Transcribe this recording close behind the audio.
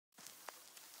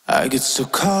I get so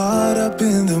caught up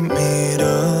in the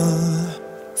middle,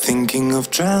 thinking of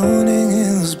drowning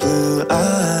in those blue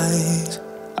eyes.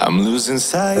 I'm losing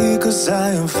sight cause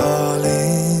I am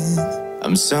falling.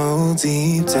 I'm so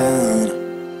deep down,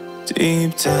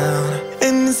 deep down.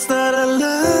 And it's not a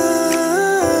lie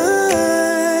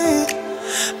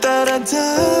that I die.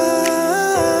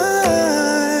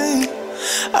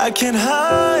 I can't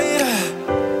hide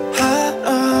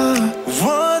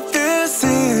what this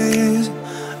is.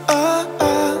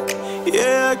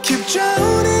 Yeah, I keep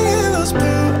drowning in those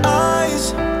blue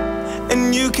eyes,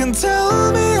 and you can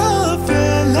tell me all of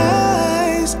your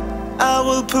lies. I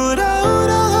will put out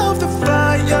all of the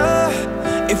fire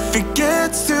if it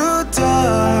gets too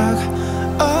dark.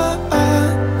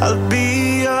 I'll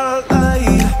be your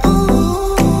light.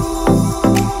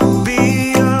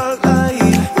 Be your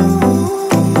light.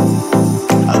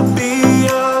 I'll be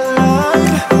your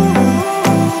light.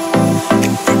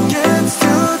 If it gets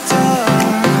too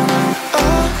dark,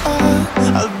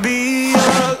 I'll be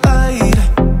your light.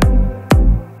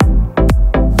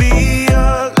 Be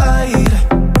your light.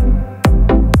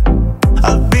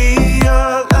 I'll be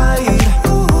your light.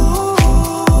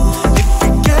 If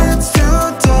it gets too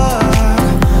dark,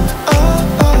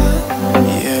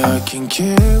 yeah, I can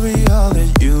carry all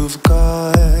that you've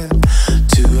got.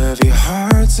 Two heavy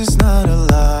hearts is not a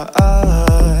lot.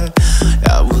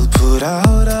 I will put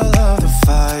out all of the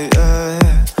fire.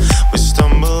 We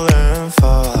stumble and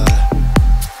fall,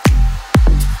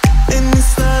 and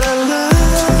it's not a lie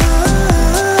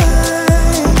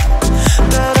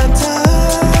that I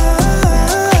die.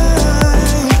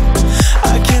 I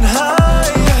can't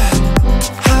hide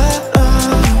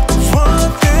what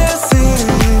this is.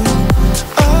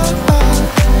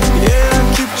 Yeah, I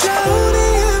keep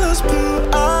drowning in those blue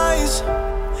eyes,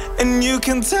 and you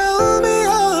can tell me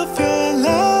all of your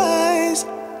lies.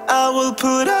 I will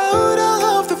put out all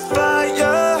of the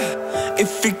fire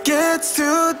if it gets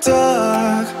too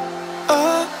dark.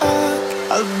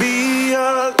 I'll be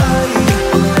your light.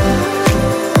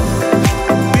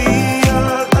 Be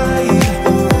your light.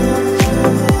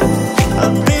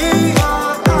 I'll be your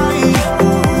light.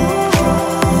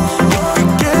 If it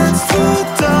gets too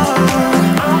dark,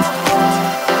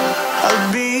 I'll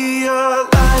be your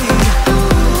light.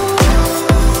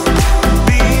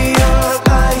 Be your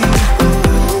light.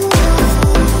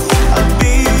 I'll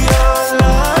be your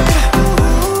light.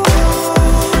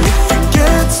 If it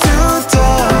gets too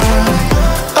dark,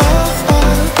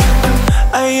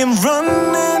 I am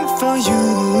running for you.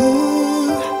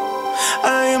 I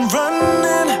am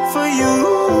running for you.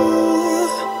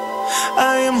 I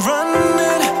am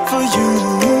running for you.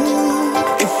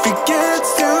 If it gets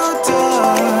too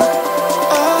dark,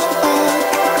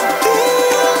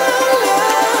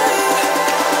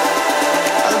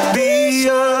 be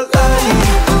your light.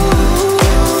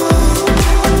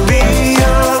 I'll be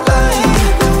your light.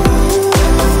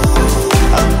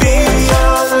 I'll be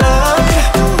your light.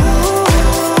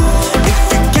 If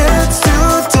it gets too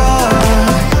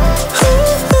dark,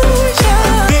 I'll be your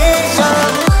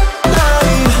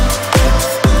light.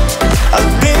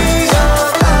 I'll be your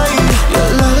light. Your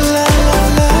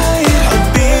light. I'll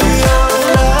be your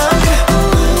light.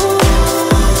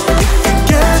 If it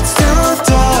gets too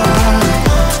dark,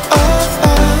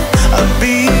 I'll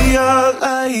be your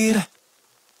light.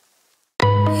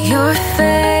 Your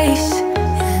face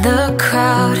in the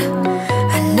crowd,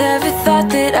 I never thought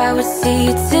that I would see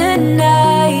you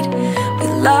tonight. We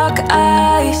lock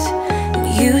eyes and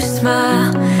you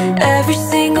smile. Every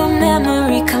single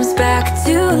memory comes back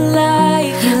to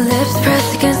life. Your lips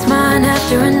pressed against mine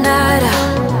after a night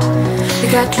out. We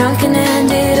got drunk and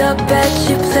ended up at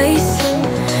your place.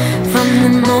 From the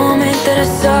moment that I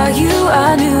saw you,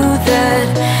 I knew that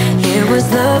it was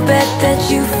love, bet that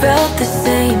you felt the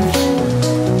same.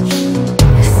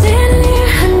 Standing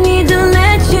here, I need to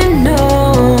let you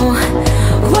know,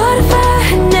 what if I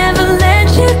had never let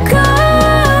you go?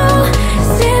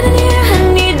 Standing here, I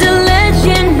need to let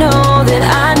you know that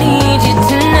I need you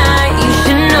tonight. You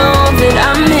should know that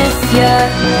I miss you.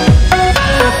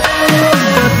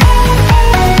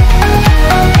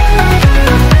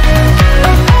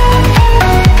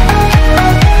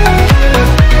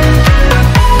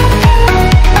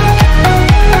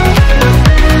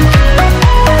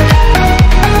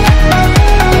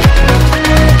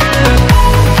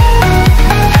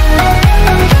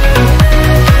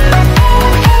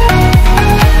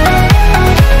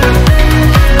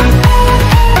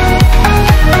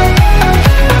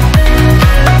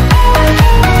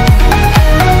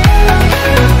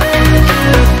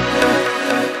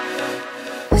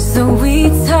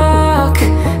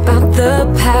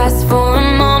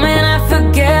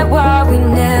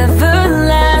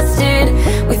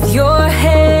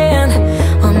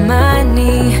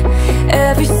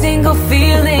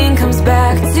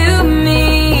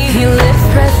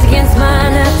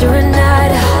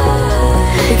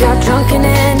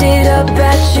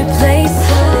 special place.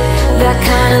 That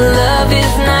kind of love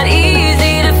is not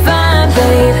easy to find,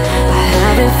 babe. I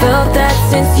haven't felt that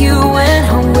since you went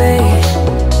away.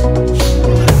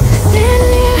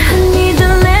 Standing here, I need to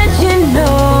let you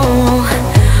know,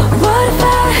 what if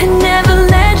I had never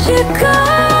let you go?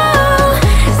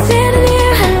 Standing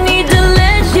here, I need to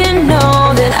let you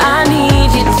know that I need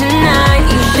you tonight.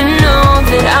 You should know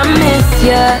that I miss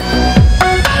you.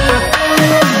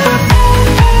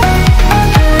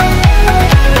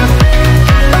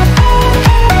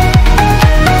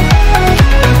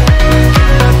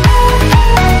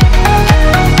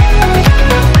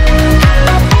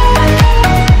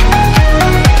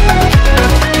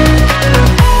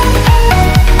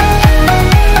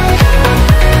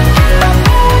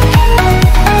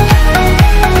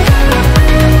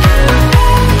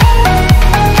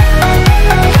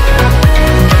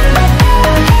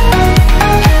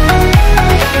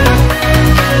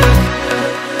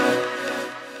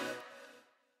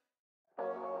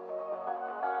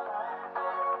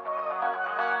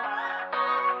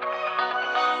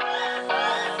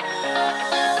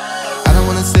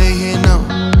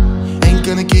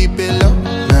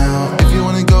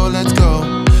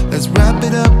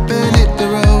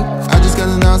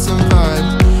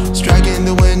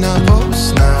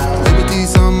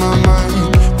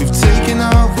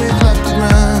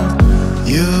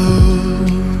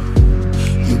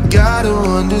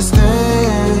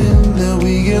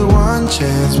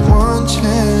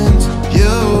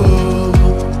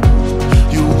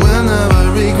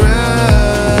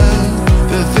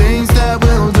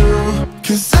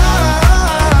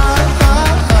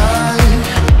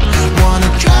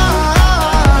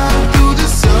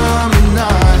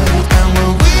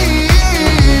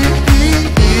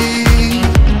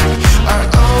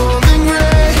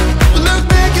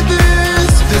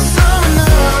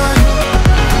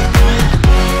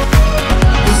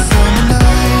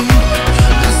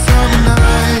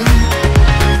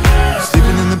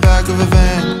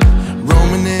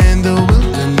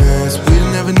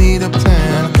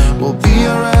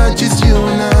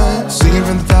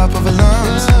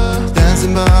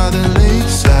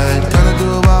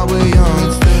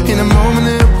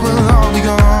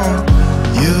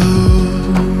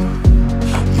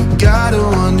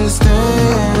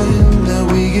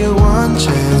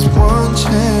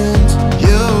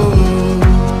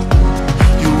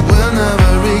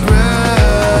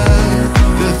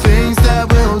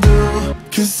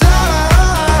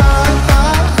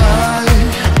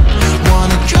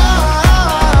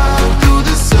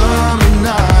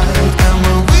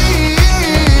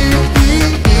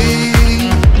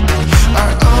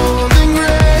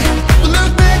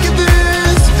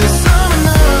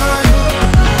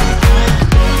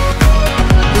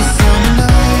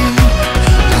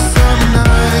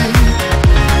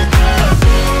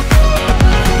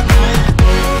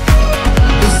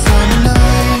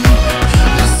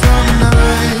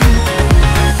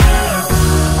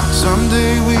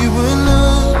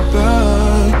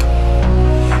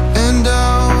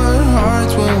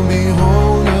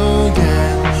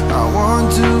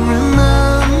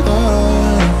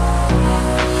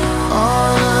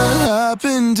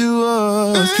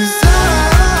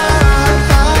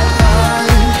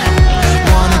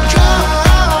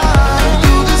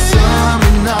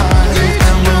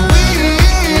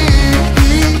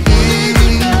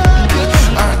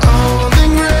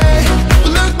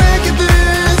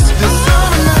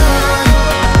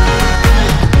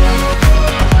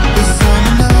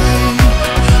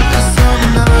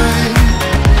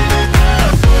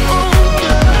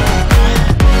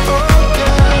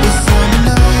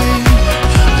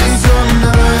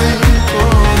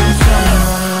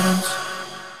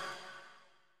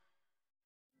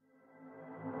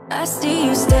 I see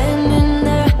you standing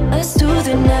there, a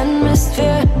soothing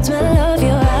atmosphere. Smell of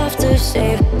your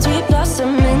aftershave, sweet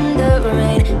blossom in the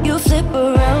rain. You flip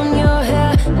around your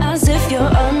hair as if you're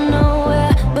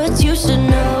unaware, but you should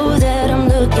know that I'm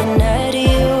looking at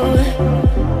you.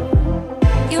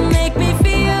 You make me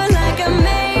feel like I'm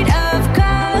made of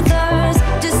colors,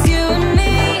 just you and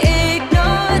me,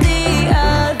 ignore the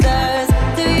others.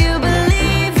 Do you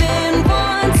believe in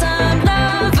one-time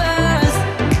lovers?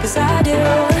 'Cause I do.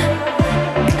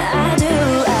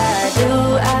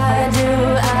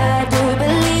 I do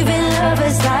believe in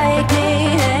lovers like me.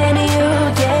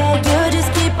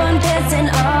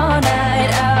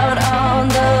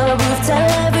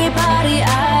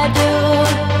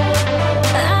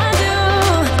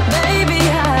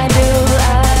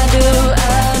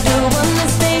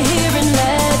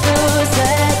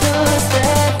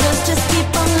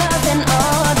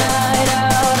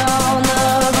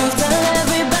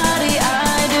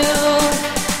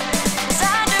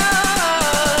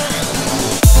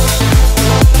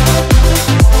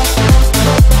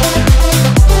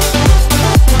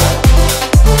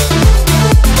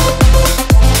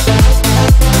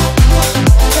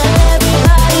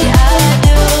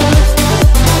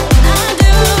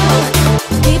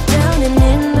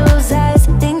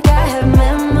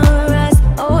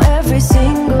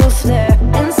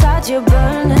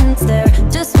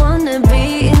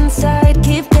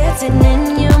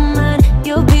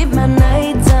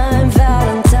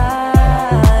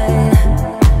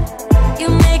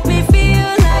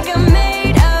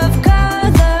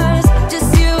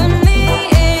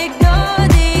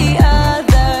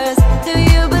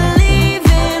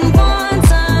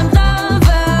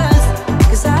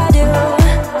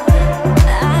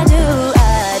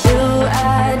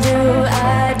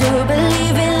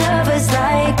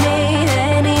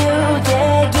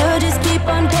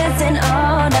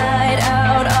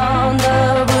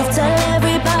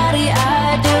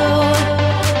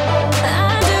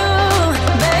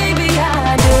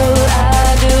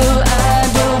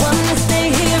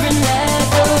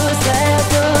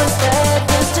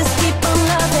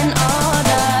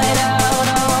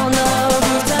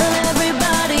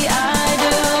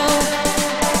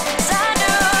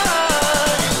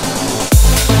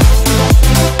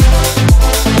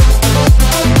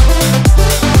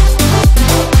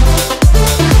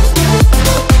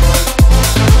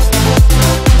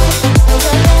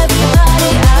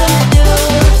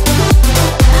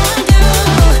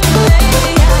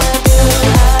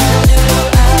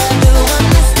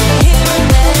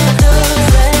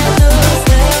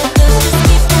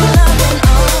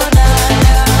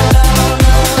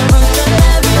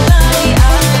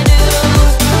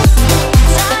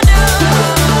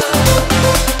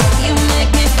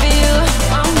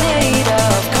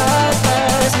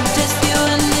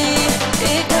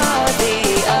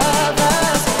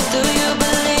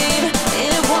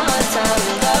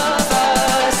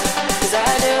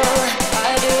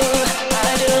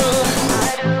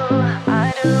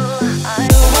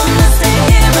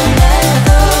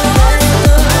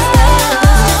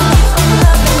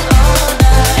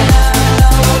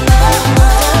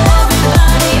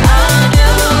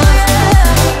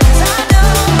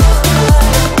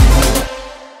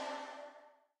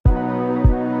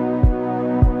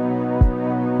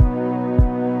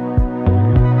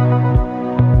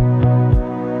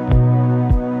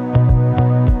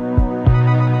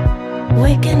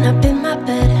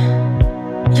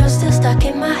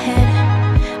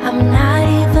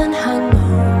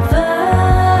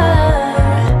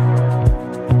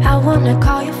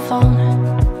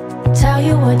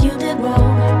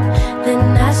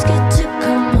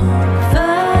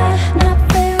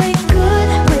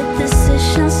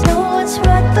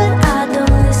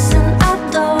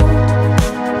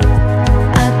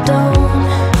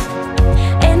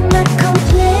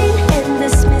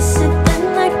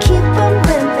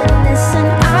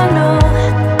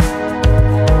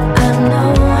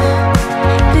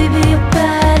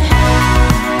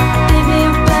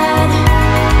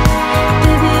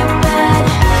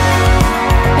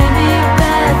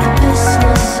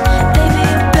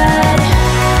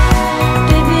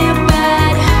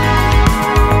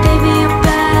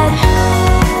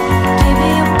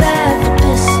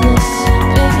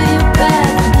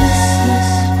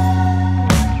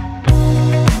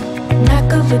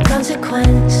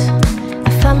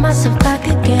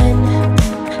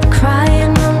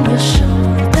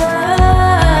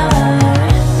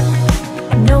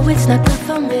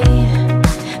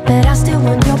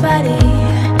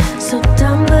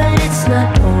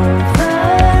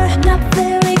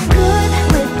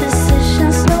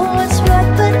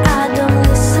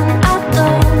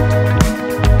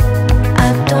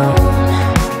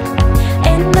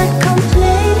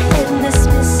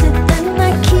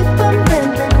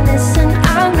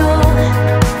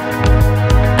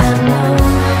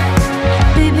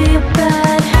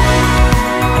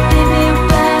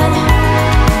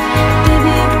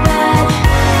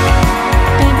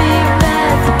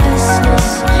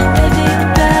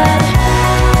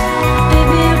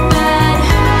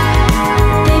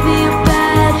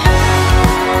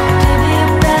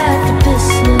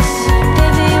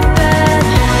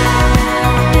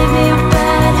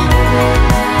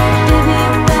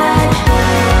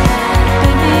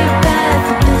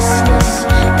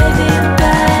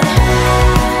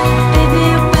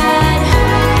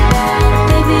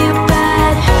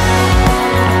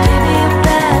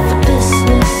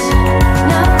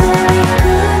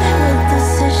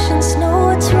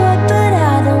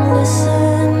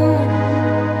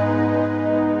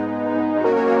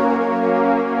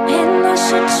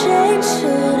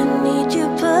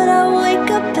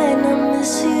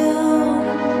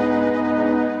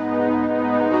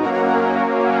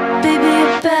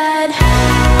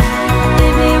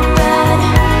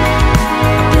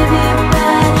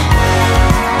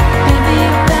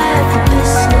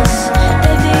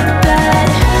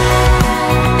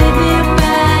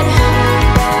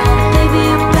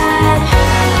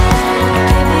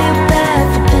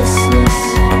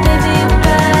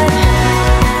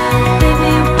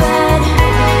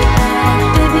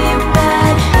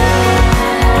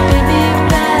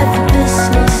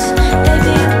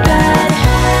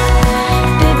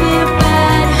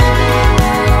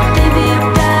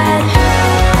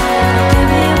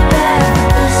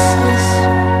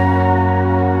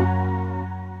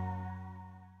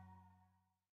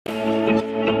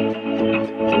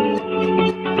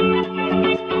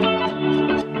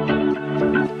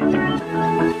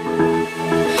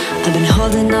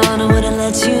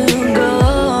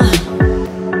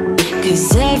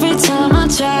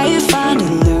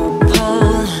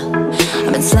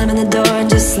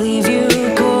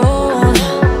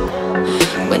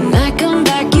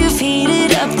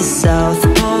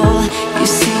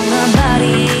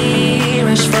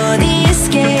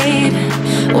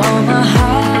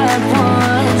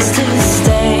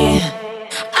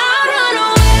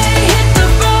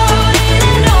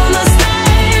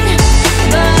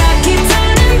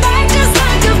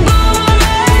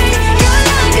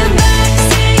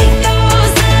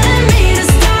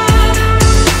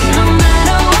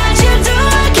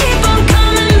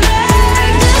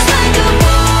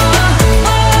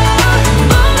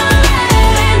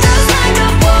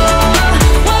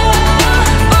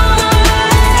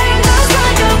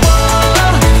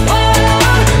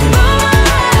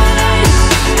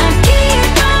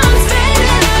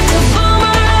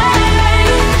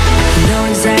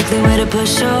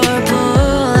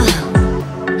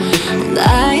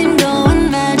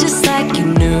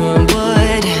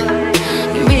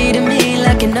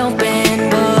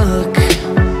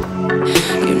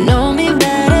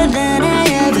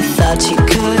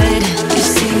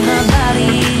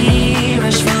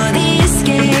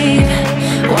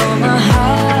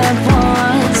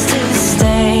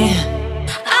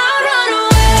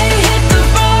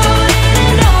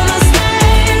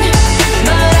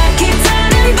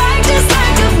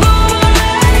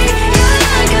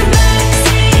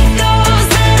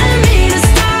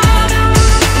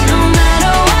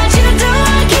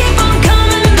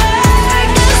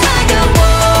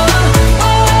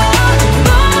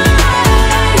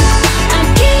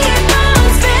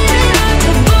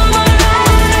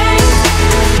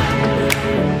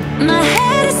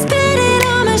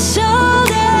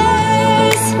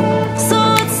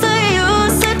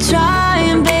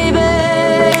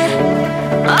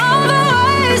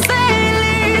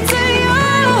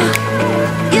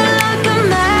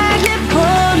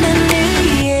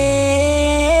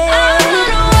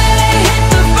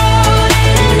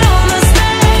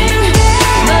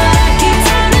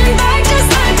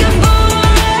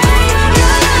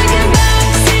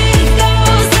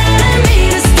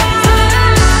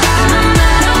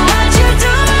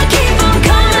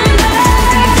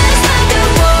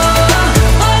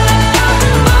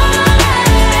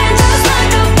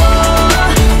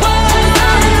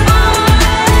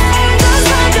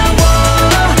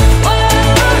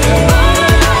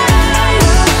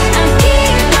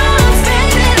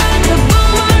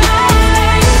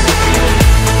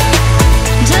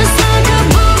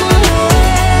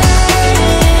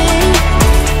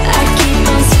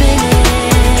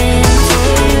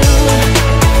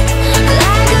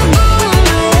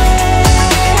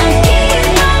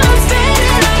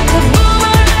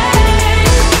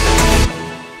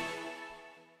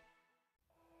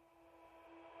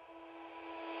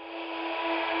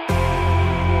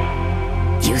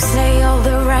 You say all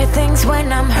the right things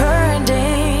when I'm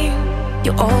hurting.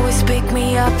 You always pick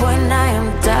me up when I am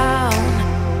down.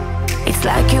 It's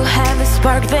like you have a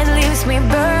spark that leaves me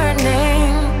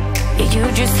burning. Yeah, you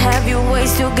just have your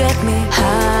ways to get me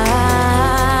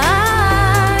high.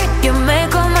 You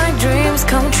make all my dreams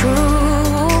come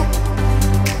true.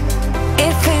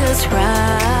 It feels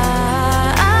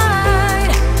right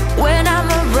when I'm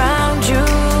around you.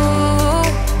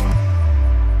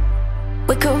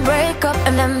 We could break up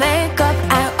and then make up.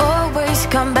 I always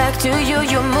come back to you.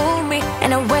 You move me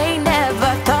in a way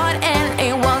never thought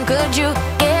anyone could. You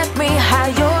get me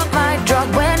high. You're my drug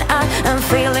when I am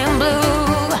feeling blue.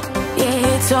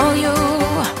 Yeah, it's all you,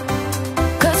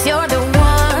 'cause you're the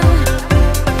one.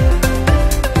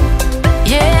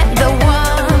 Yeah, the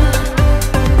one.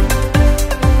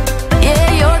 Yeah,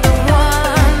 you're the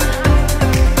one.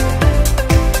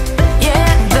 Yeah,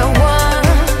 the one.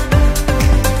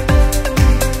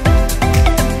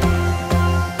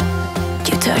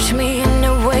 You touch me in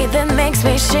a way that makes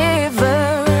me shiver.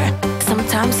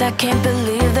 Sometimes I can't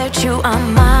believe that you are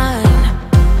mine.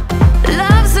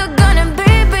 Love's gonna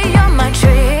be beyond my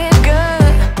trigger.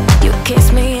 You kiss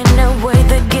me in a way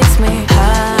that gets me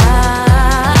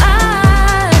high.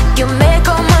 You make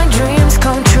all my dreams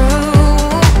come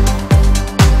true.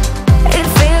 It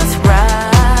feels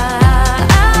right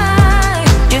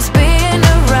just being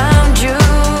around you.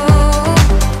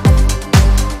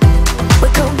 We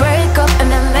could break up and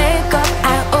then make up.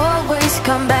 I always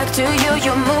come back to you.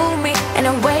 You move me in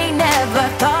a way never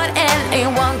thought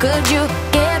anyone could. You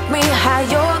get me high.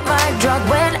 You're my drug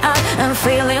when I am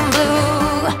feeling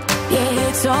blue. Yeah,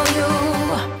 it's all you,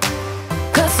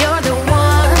 'cause you're the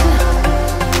one.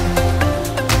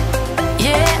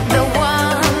 Yeah, the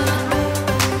one.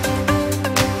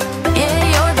 Yeah,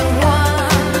 you're the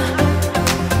one.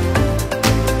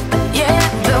 Yeah,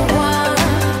 the one.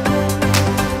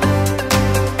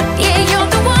 Yeah, you're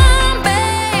the one,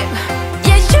 babe.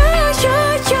 Yeah,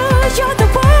 you're the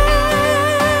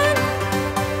one.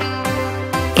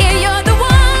 Yeah, you're the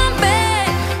one,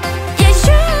 babe. Yeah,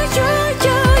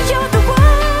 you're the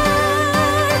one.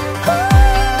 Ooh.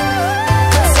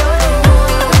 'Cause you're the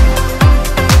one.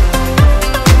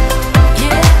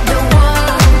 Yeah, the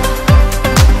one.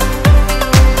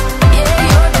 Yeah,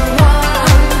 you're the one.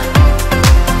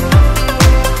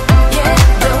 Yeah,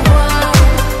 the one.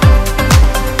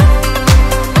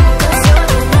 'Cause you're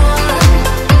the one.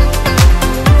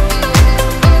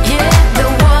 Yeah, the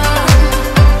one.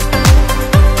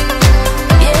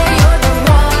 Yeah, you're the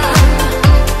one.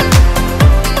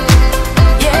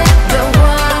 Yeah, the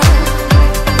one.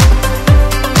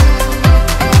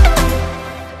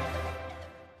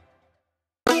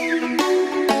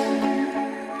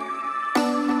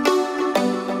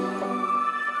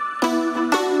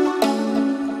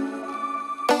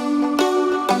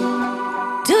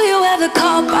 Do you ever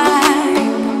call back?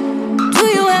 Do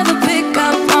you ever pick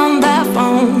up on that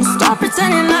phone? Stop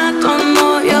pretending I don't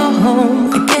know you're home.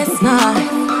 I guess not.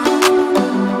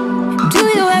 Do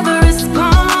you ever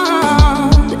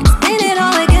respond? Explain it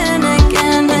all again,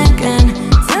 again, again.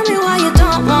 Tell me why you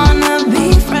don't wanna be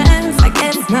friends. I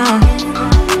guess not.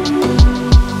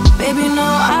 Baby, no,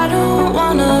 I don't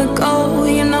wanna go.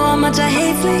 You know how much I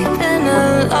hate sleeping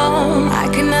alone. I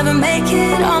can never make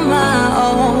it on my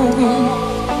own.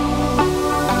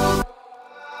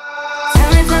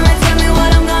 Tell me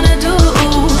what I'm gonna do.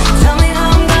 Tell me how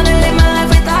I'm gonna live my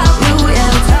life without you.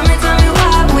 Yeah, tell me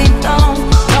why we don't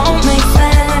make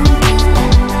sense.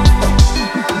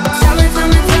 Tell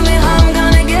me how I'm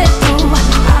gonna get through.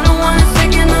 I don't wanna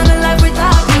take another life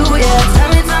without you. Yeah, tell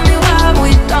me why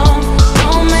we don't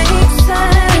make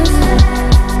sense.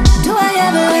 Do I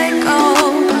ever let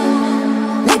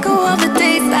go of the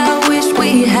days I wish we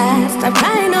had? Stop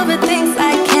crying over things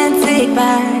I can't take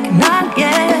back. Not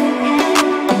yet.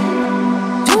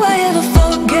 Do I ever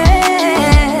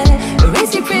forget?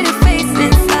 Erase your pretty face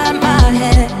inside my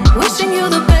head. Wishing you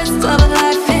the best of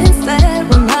life instead.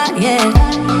 Well, not yet.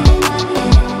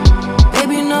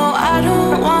 Baby, no, I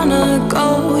don't wanna go.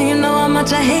 You know how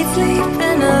much I hate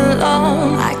sleeping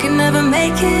alone. I can never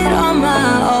make it on my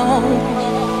own.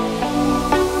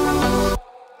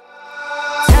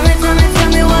 Tell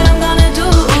me what I'm gonna do.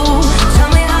 Tell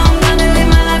me how I'm gonna live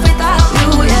my life without you.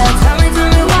 Yeah, tell me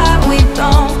why we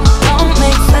don't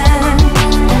make sense.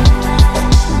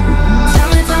 Tell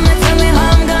me how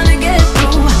I'm gonna get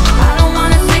through. I don't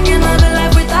wanna take another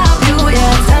life without you.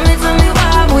 Yeah, tell me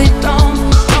why we don't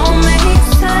make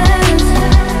sense.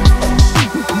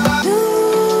 You,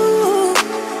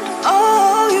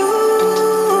 oh you,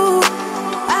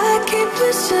 I keep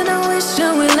wishing I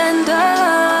we'll end up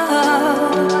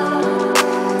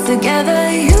together.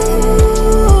 You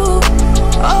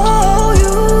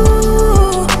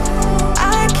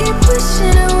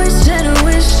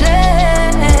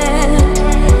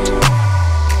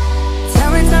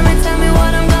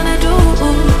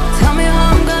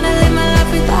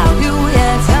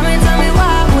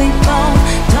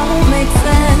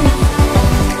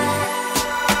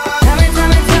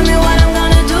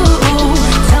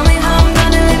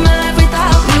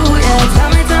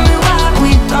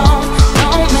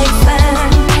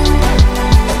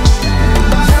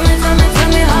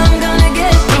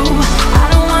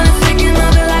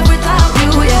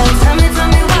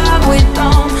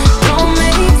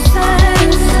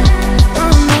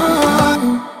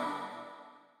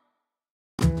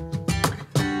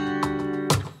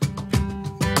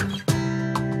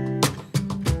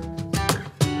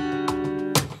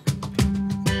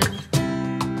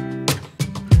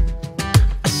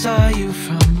you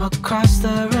from across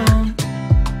the room.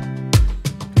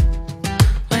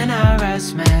 When our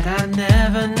eyes met, I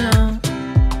never knew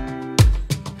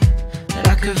that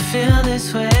I could feel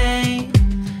this way,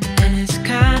 and it's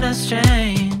kinda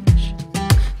strange.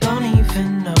 Don't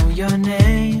even know your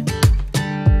name.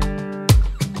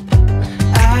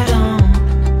 I don't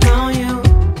know you,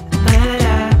 but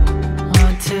I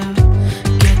want to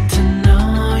get to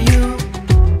know you.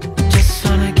 Just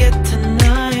wanna get to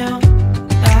know you.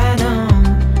 I don't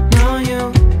know you,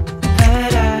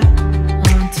 but I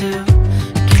want to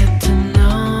get to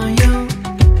know you.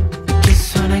 Just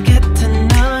wanna get to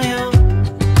know you.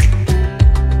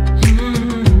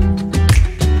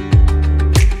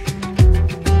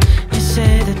 You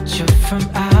say that you're from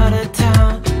out of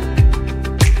town.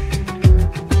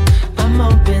 I'm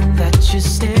hoping that you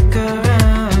stick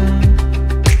around.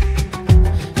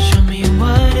 Show me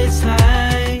what it's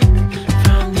like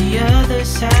from the other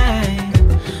side.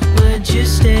 Would you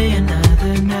stay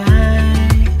another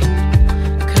night?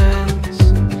 'Cause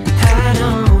I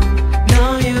don't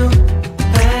know you,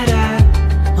 but I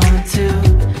want to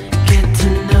get to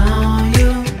know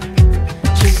you.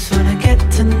 Just wanna get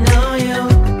to know you.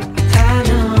 I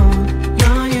don't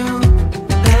know you,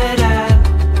 but I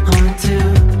want to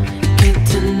get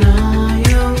to know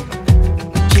you.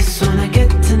 Just wanna get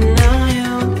to know you.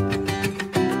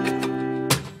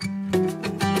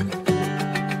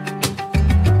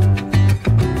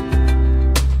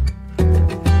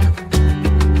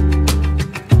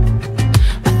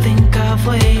 I think I've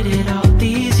waited all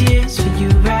these years for you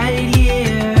right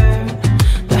here.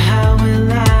 But how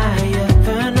will I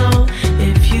ever know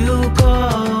if you go?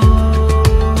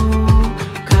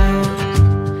 'Cause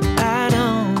I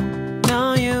don't know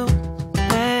you,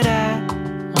 but I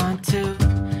want to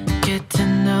get to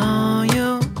know you.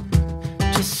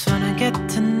 Just wanna get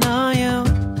to know you.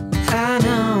 I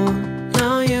don't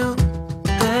know you,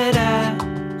 but I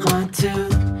want to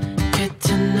get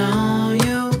to know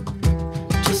you.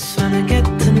 Just wanna get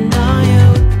to know you.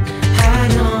 I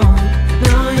don't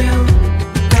know you,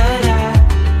 but I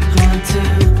want to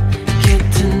get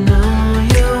to know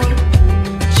you.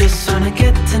 Just wanna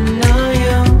get to know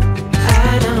you.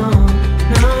 I don't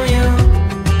know you,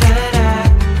 but I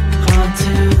want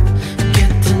to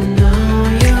get to know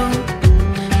you.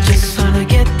 Just wanna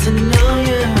get to know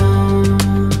you.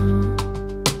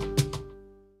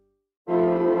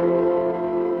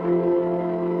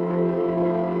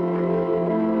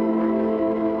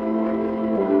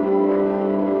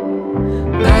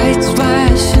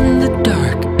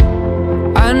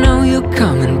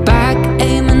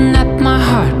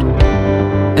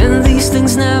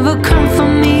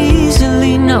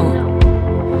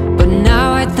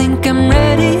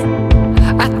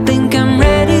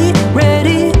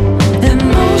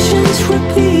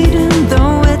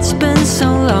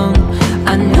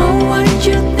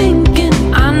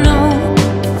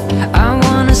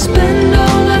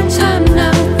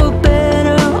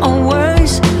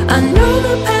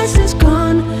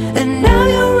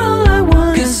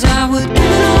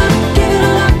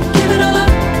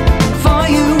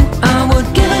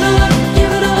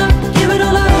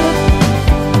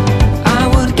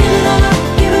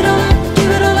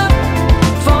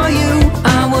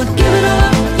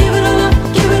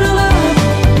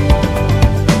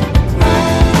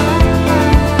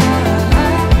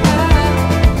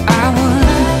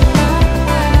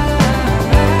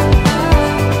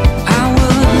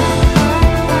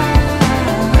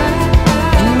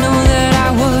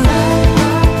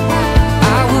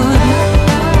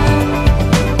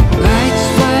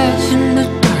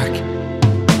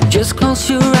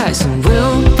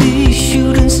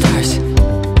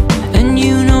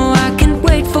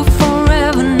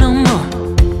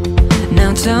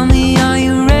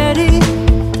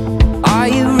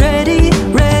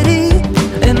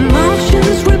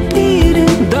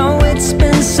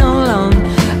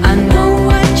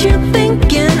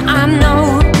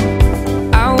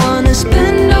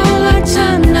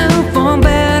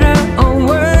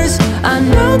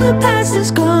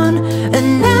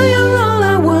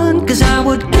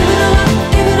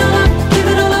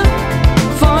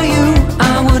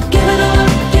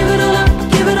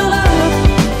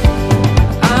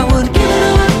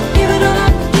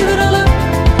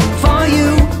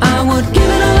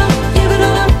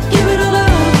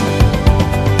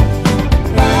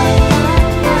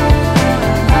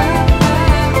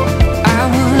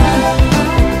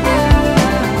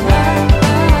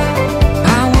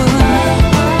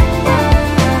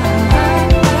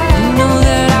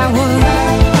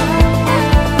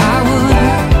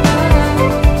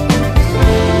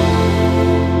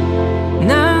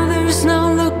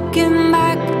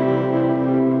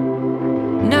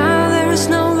 there is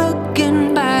no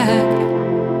looking back.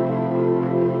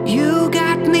 You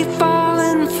got me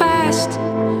falling fast,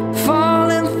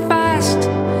 falling fast.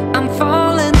 I'm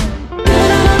falling. Give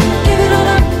it all up, give it all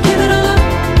up, give it all up.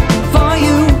 For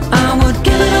you, I would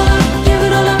give it all up, give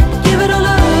it all up, give it all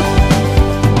up.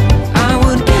 I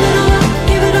would give it all up,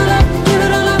 give it all up, give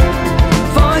it all up.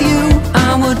 For you,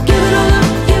 I would give it all up,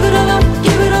 give it all up,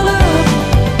 give it all up.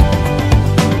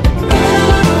 Give it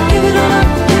all up, give it all up,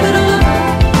 give it all up.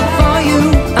 For you,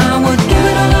 I would give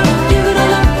it all up, give it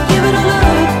all up, give it all up.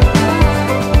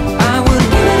 I would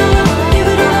give it all up, give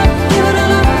it all up, give it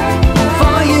all up.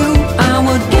 For you, I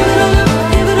would give it all up,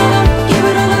 give it all up, give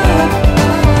it all up.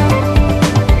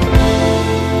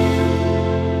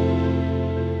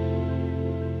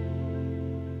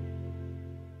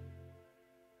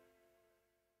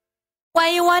 Why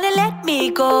you wanna let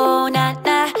me go now?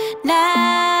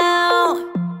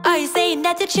 Are you saying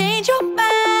that you change your mind?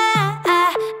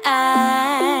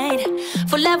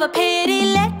 For love or pity,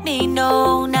 let me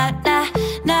know now.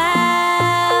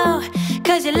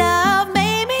 Cause your love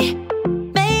made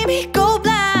me go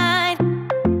blind.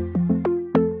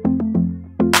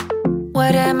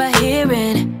 What am I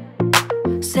hearing?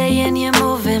 Saying you're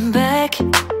moving back.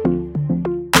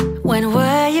 When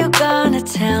were you gonna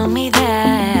tell me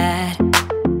that?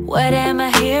 What am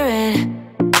I hearing?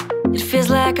 It feels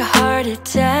like a heart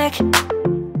attack.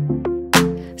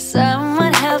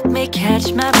 Someone help me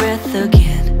catch my breath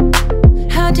again.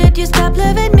 How did you stop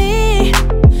loving me?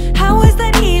 How is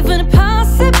that even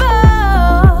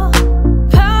possible?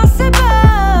 Possible.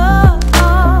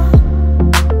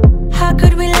 How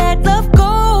could we let love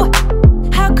go?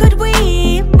 How could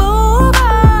we move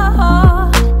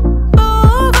on?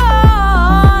 Move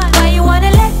on. Why you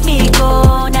wanna let me go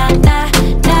now?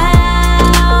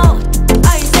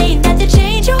 Are you saying that you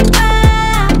change your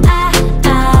mind?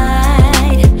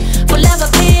 For love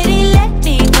or pity, let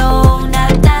me know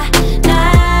now.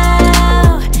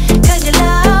 Cause your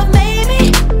love made me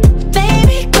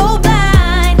go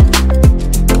blind.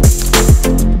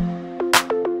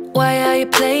 Why are you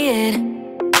playing?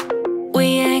 We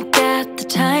ain't got the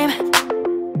time.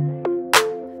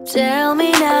 Tell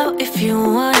me now if you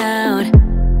want out.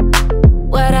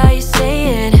 What are you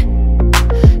saying?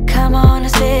 Come on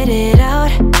and spit it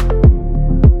out.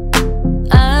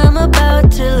 I'm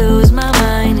about to lose my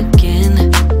mind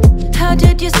again. How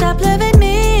did you stop loving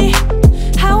me?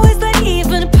 How is that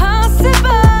even possible?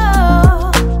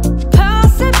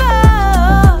 Possible.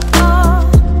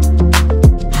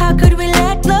 How could we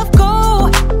let love go?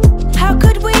 How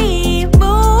could we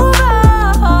move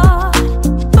on?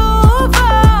 Move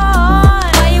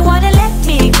on. Why you wanna let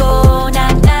me go now?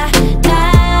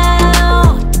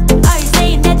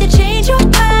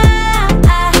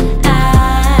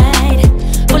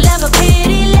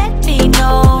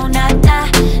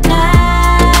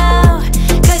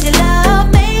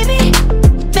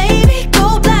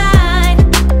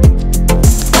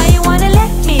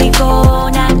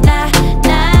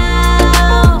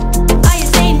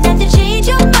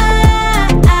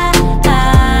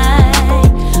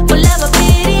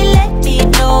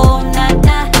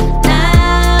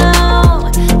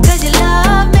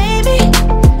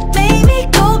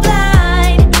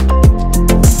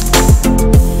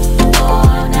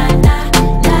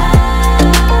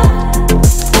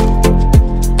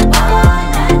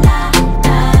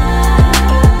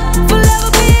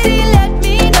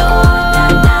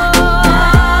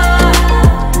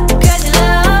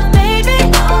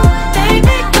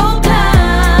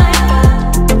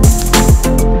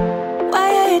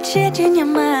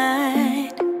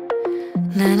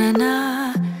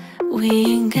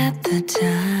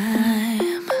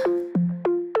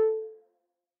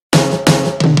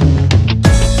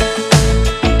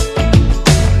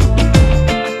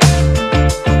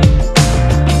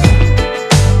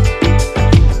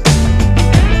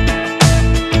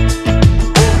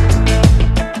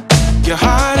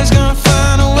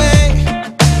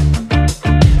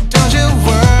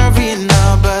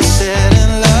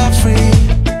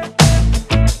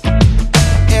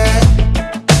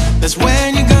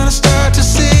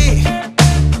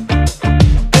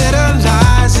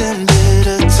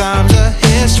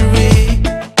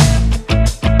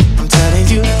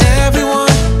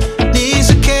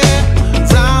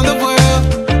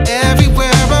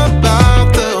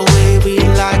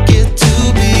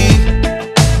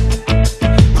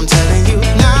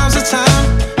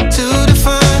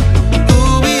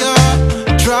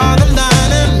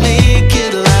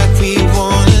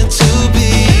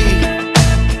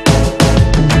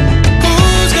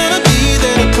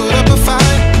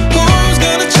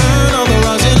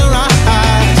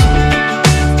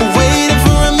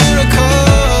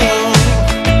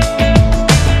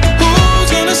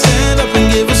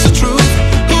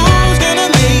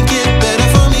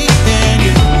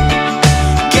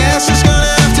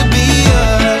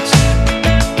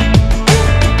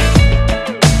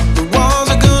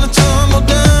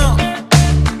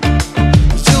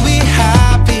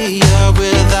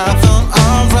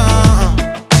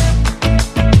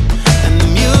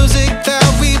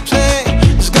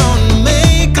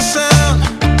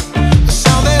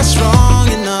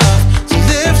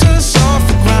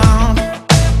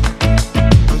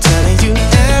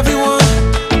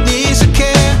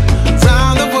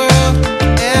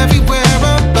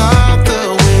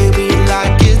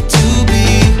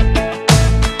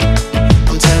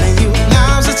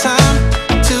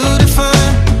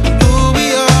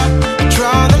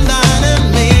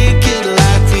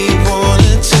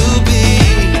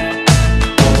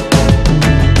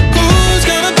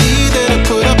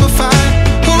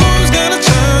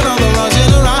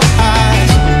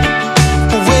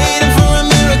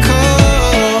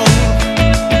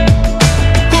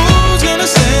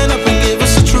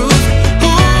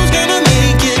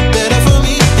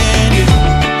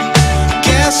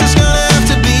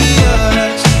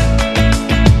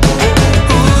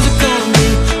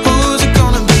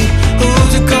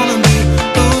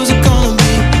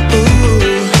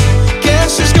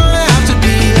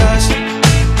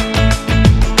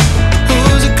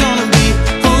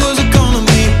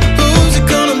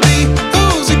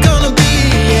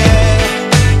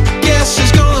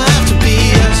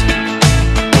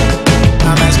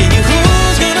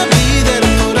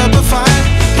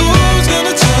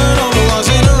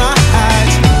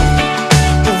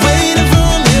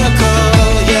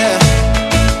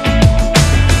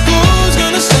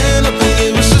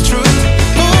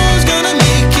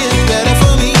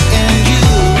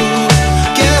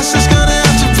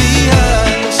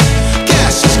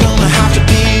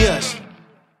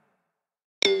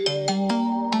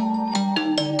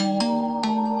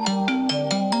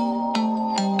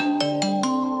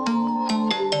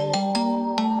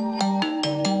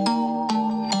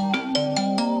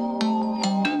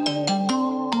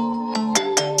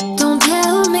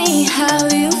 how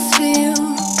you feel.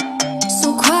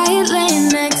 So quiet laying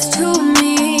next to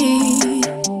me.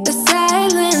 The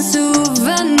silent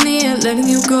souvenir, letting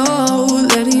you go,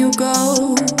 letting you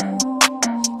go.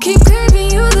 Keep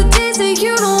craving you the days that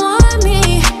you don't want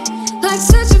me. Like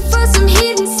searching for some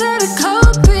heat inside a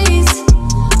cold breeze.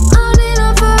 On and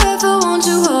on forever, won't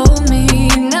you hold me?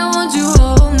 Now won't you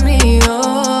hold me,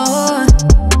 oh.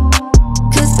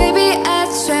 Cause baby I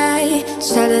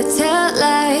try to tell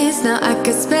lies. Now I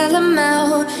could spell them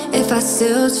out if I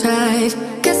still tried.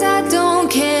 Cause I don't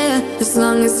care as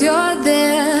long as you're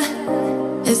there.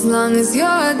 As long as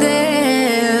you're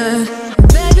there.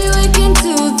 Baby we can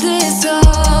do this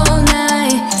all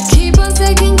night. Keep on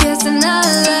second guessing our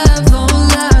love, oh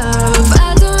love. I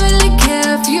don't really care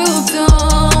if you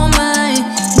don't mind.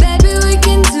 Baby we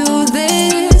can do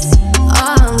this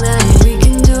all night. We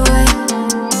can do it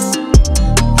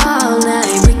all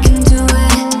night. We can do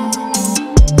it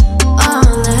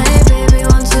all night. Baby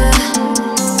won't you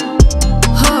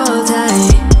hold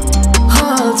tight,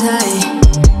 hold tight,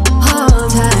 hold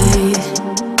tight.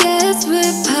 Guess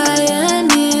we're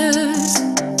pioneers,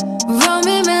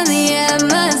 roaming around the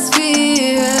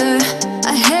atmosphere.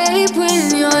 I hate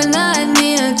when you're not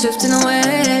near, drifting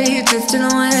away, drifting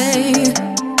away.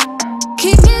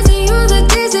 Keep missing you the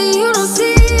days that you don't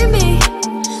see me.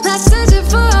 Like searching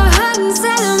for a heart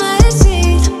inside of my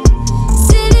sheets.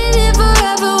 Sitting here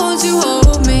forever, won't you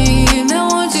hold me? Now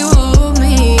won't you hold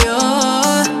me,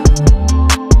 oh.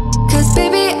 Cause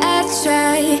baby I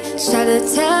try to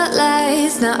tell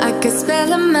lies. Now I could spell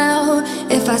them out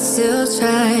if I still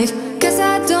tried. Cause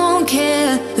I don't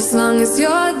care as long as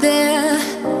you're there.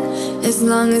 As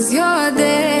long as you're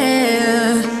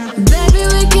there. Baby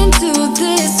we can do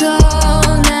this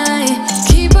all night.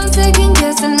 Keep on second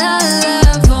guessing our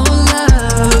love, oh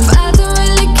love. I don't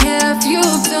really care if you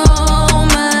don't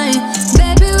mind.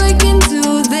 Baby we can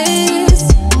do this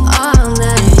all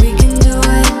night. We can do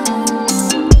it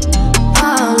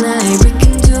all night. We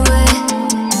can do it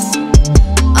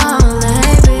all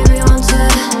night. Baby won't you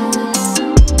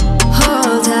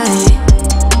hold tight,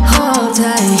 hold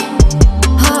tight,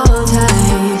 hold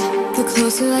tight. The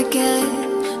closer I get,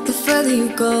 the further you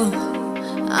go.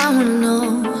 I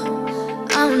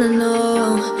wanna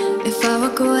know if I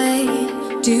walk away,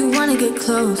 do you wanna get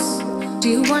close? Do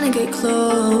you wanna get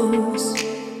close?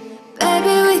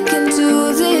 Baby we can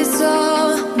do this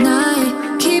all night.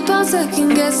 Keep on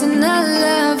second guessing our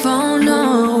love, oh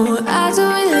no. I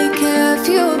don't really care if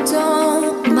you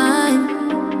don't mind,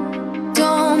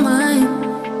 don't mind.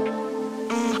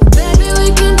 Baby we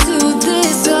can do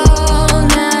this all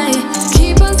night.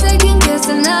 Keep on second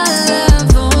guessing our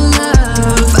love, oh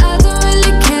love. I don't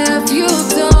really care if you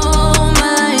don't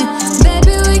mind.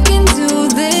 Baby we can do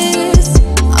this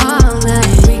all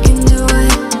night. We can do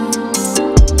it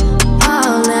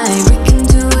all night. We can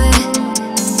do it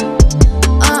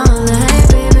all night.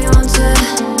 Baby won't you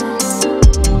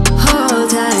hold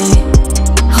tight,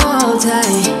 hold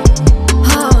tight,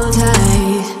 hold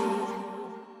tight.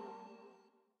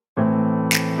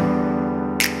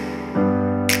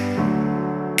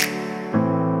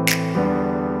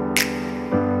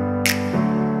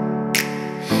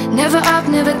 Never up,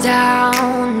 never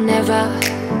down, never.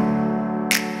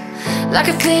 Like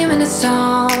a theme in a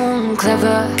song,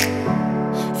 clever.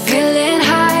 Feeling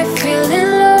high, feeling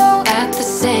low at the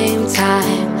same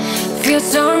time. Feels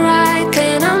so right,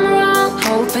 then I'm wrong,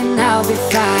 hoping I'll be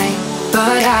fine.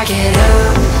 But I get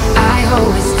up, I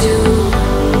always do.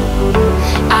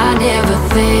 I never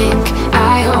think,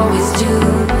 I always do.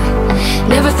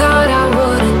 Never thought I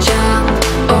wouldn't jump,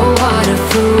 oh what a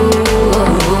fool.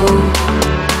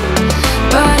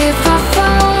 But if I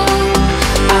fall,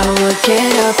 I will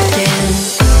get up again.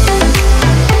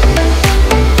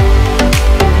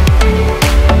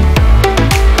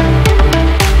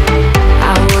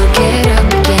 I will get up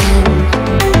again.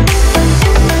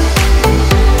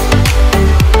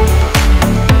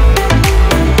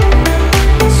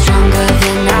 Stronger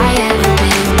than I ever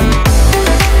been.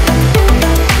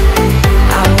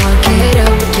 I will get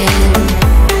up again.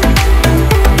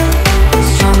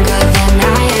 Stronger than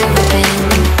I ever been.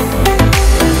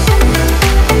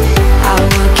 I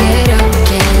will get up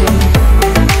again.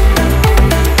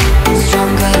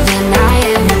 Stronger than I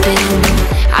ever been.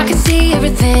 I can see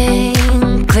everything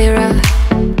clearer.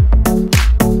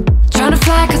 Trying to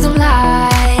fly cause I'm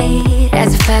light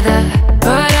as a feather.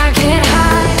 But I get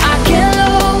high, I get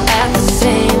low at the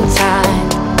same time.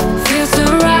 Feels so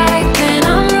right, then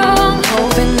I'm wrong,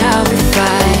 hoping I'll be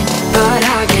fine. But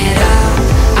I get up,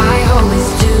 I always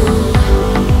do.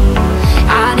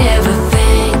 I never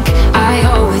think, I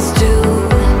always do.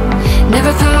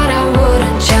 Never thought I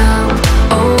wouldn't jump,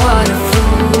 oh what a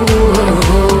fool.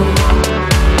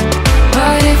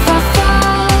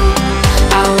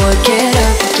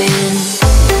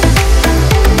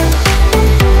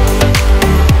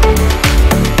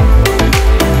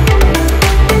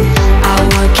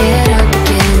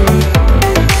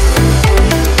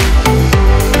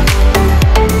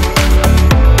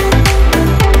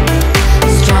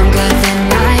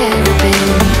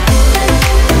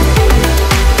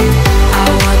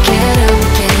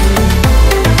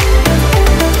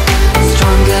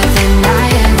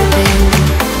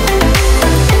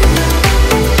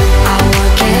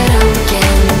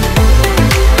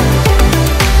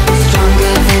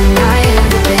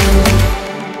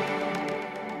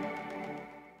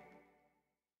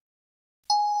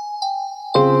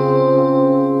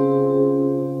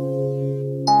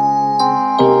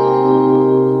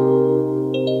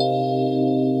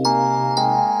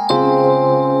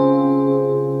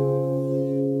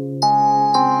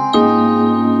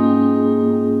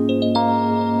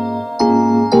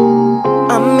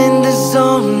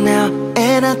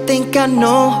 I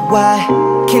know why.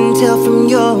 Can tell from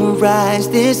your eyes,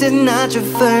 this is not your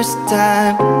first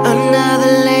time.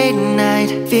 Another late night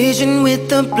vision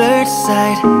with a blurred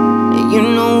sight. You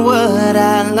know what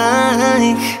I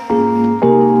like.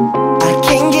 I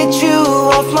can't get you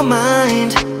off my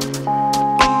mind.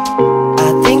 I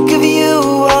think of you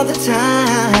all the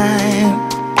time.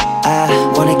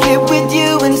 I wanna get with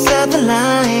you inside the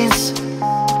lines.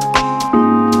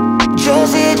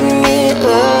 Just hit me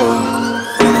up.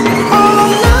 All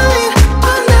night,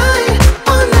 all night,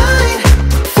 all night.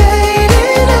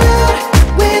 Fading out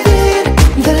within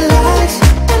the lights.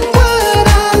 And what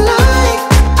I like,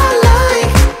 I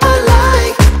like, I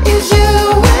like is you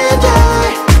and I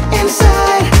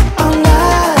inside all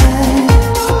night.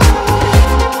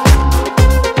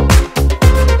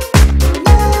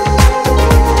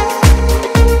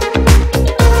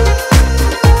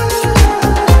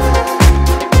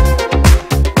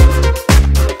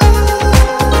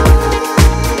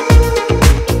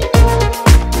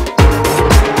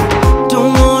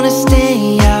 Don't wanna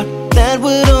stay out, that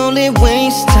would only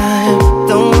waste time.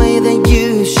 The way that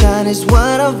you shine is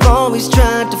what I've always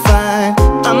tried to find.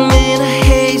 I'm in a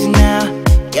haze now,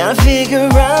 gotta figure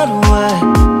out what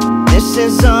this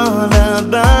is all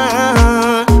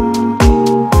about.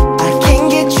 I can't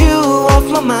get you off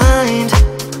my mind.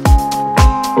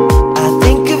 I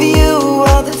think of you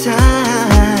all the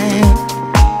time.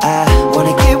 I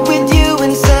wanna get with you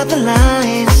inside the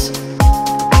lines.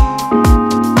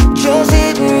 Just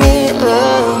hit me up.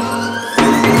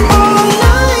 All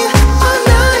night, all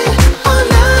night, all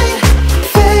night.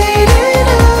 Fading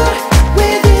out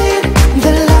within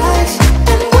the lights.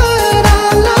 And what I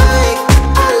like,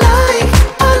 I like,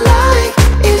 I like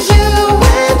is you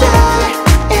and I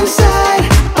inside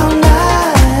all night.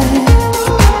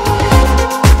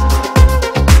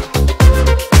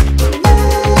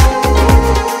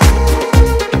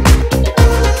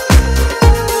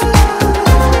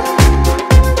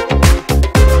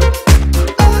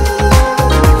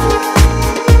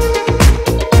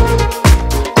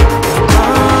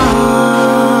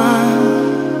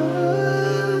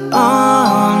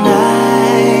 All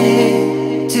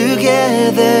night,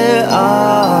 together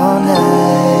all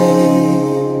night.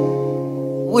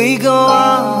 We go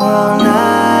all night.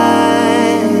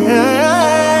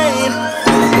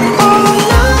 All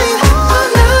night, all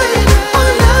night,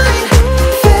 all night.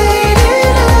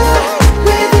 Fading out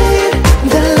within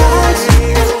the lights.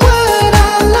 And what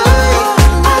I like,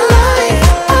 I like,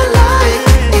 I like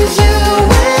is you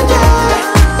and I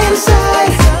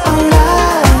inside all night.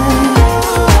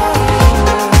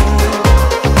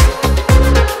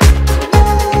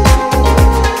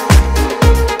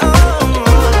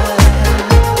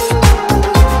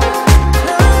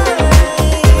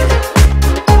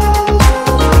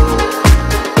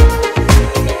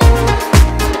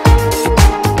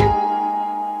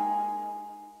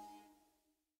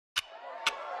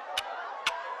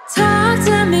 Talk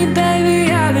to me,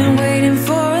 baby, I've been waiting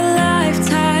for a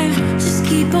lifetime. Just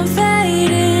keep on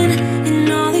fading in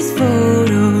all these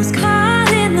photos,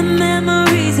 caught in the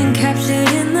memories and captured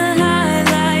in the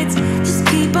highlights. Just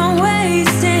keep on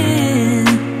wasting.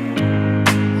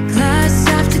 Glass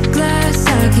after glass, I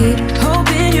keep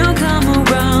hoping you'll come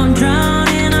around.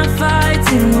 Drowning our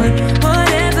fights in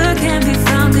whatever can be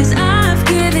found. 'Cause I've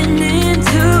given in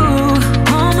to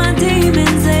all my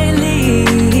demons lately.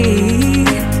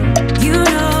 You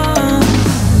know,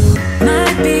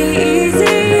 might be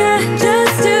easier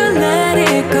just to let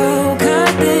it go.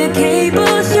 Cut the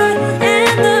cable short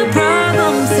and the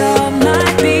problem solved.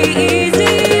 Might be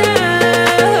easier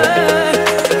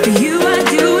for you. I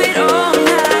do it all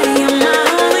night. You're my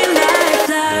only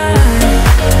lifeline.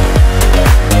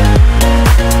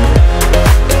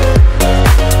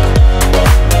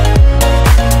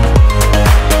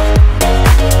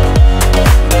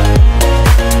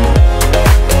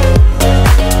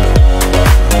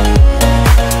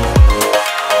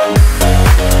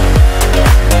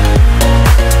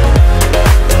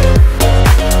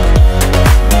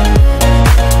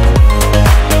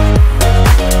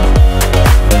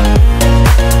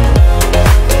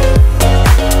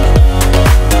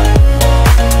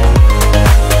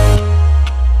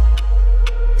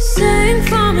 Sing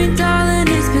for me, darling,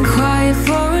 it's been quiet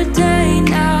for a day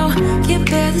now. Can't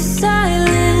bear the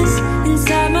silence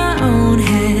inside my own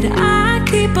head. I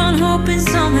keep on hoping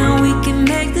somehow we can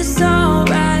make this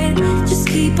alright. Just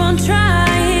keep on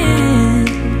trying.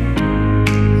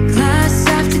 Glass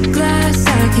after glass,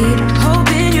 I keep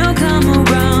hoping you'll come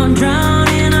around.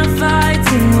 Drowning our fights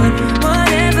in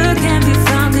whatever can be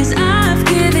found. 'Cause I've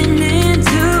given in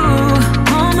to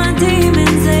all my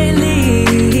demons lately.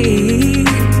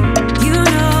 You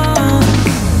know,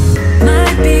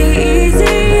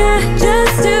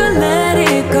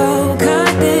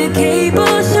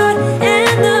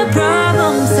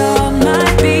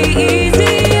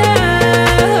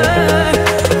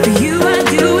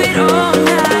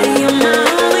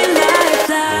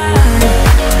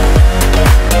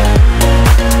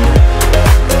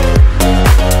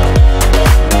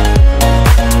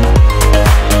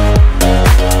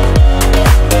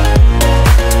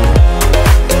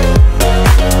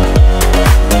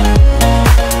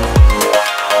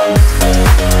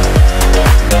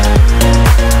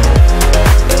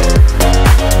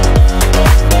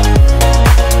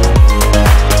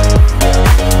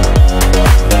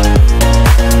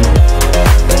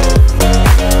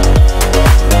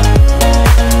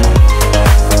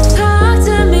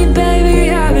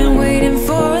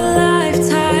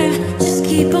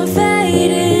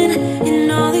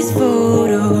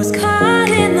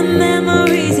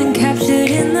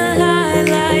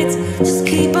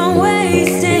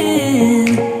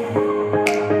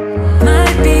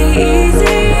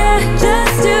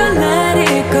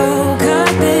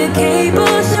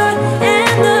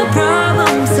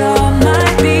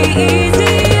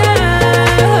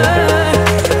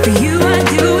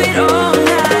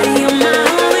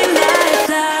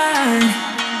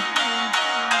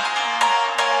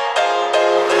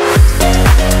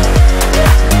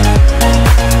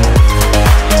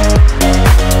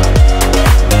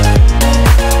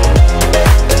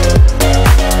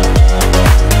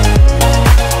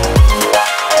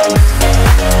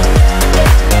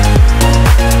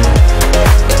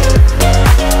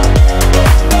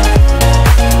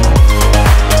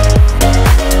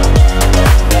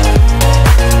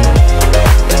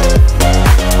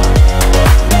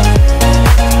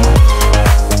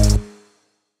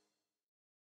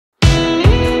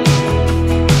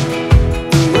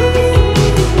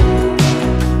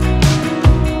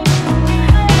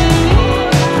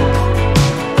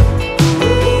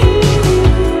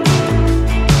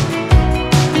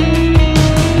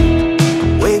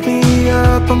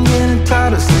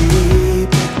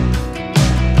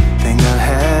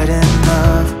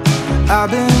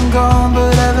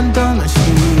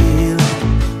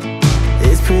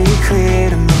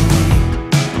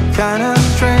 kinda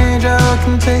strange how I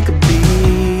can take a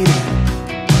beat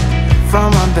from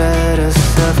my better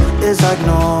self. It's like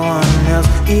no one else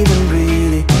even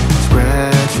really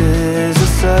scratches the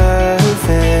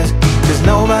surface. Cause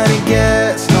nobody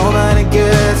gets me.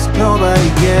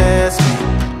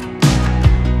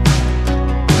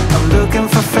 I'm looking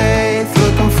for faith,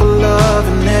 looking for love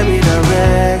in every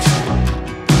direction.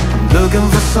 I'm looking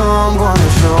for someone to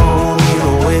show me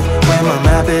the way when my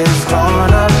map is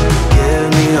torn up. Give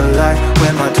me a light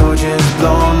when my torch is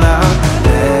blown out.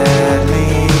 Let me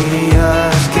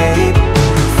escape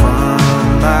from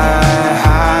my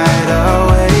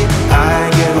hideaway. I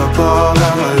give up all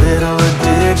of my little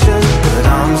addictions, but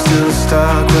I'm still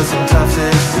stuck with some tough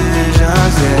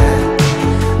decisions, yeah.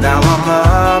 Now I'm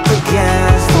up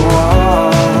against the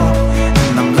wall,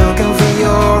 and I'm looking for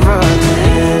your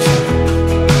attention.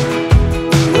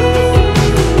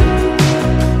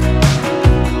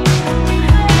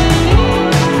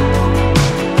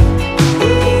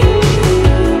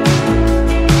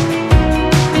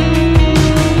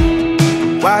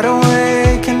 Wide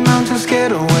awake and I'm just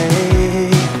scared away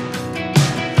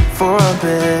for a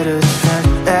better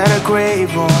chance at a great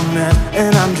romance,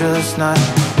 and I'm just not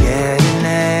getting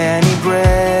any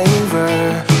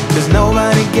braver. Cause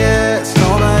nobody gets me.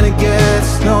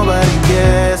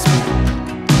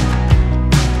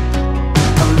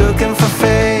 I'm looking for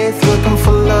faith, looking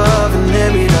for love in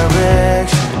every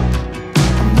direction.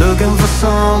 I'm looking for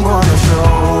someone to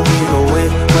show me the way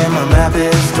when my map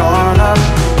is torn up.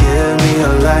 Give me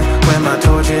a light when my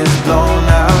torch is blown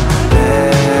out.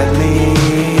 Let me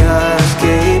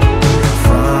escape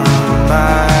from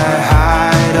my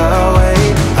hideaway.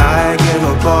 I give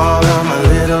up all of my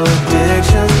little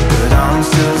addictions, but I'm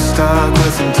still stuck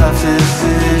with some tough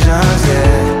decisions,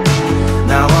 yeah.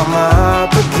 Now I'm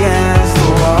up against the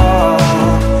wall,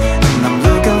 and I'm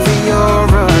looking for your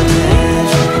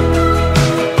attention.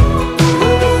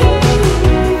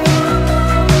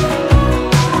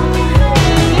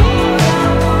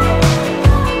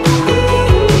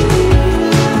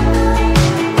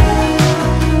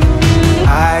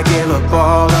 I give up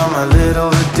all of my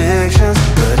little addictions,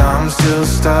 but I'm still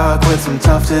stuck with some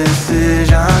tough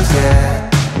decisions, yeah.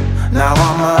 Now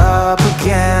I'm up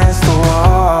against the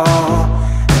wall,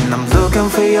 and I'm looking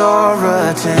for your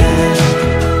attention.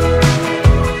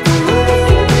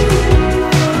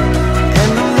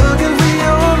 And I'm looking for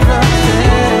your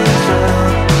attention.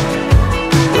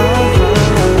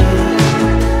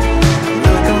 I'm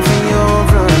looking for your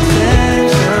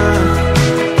attention.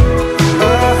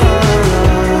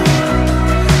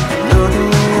 Looking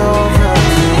for your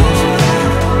attention.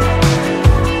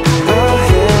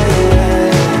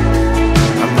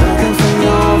 I'm looking for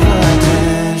your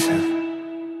attention.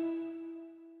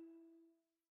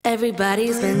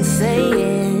 Everybody's been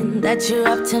saying that you're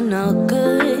up to no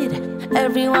good.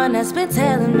 Everyone has been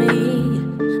telling me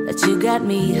that you got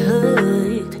me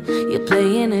hooked. You're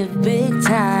playing it big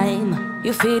time.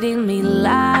 You're feeding me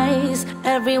lies.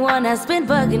 Everyone has been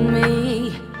bugging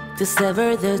me to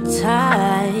sever the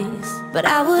ties, but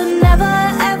I would never,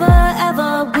 ever,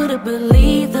 ever would have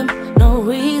believed them. No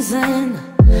reason.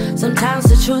 Sometimes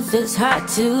the truth is hard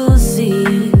to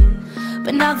see,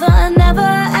 but now the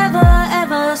never, ever,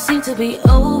 ever seemed to be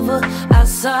over. I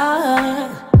saw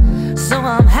her, so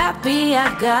I'm happy I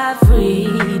got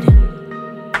freed.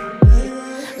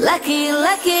 Lucky,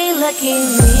 lucky, lucky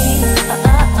me.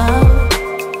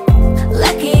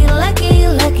 Lucky, lucky,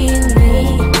 lucky me.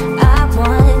 I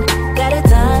won, got it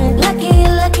done. Lucky,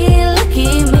 lucky, lucky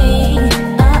me.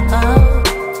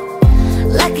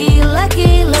 Lucky,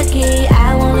 lucky, lucky.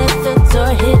 I won't let the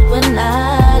door hit when I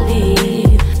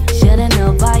leave. Should've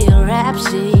known by your rap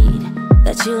sheet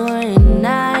that you weren't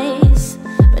nice,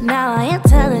 but now I am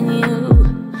telling you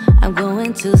I'm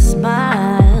going to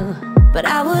smile. But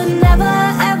I would never,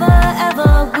 ever, ever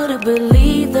would have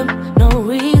believed them. No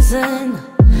reason.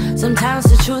 Sometimes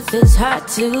the truth is hard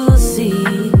to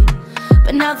see,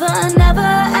 but now the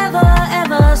never, ever,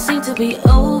 ever seemed to be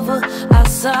over. I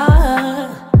saw her,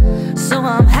 so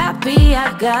I'm happy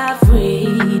I got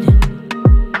freed.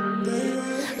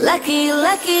 Lucky,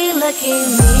 lucky, lucky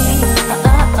me.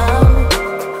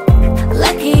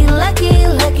 Lucky, lucky,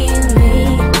 lucky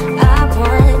me. I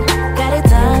won, got it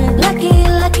done. Lucky,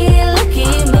 lucky, lucky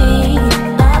me.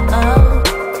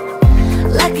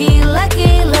 Lucky, lucky,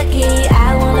 lucky.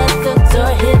 I won't let the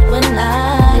door hit when I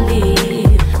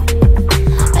leave.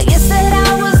 I guess that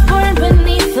I was born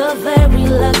beneath a very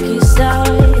lucky star,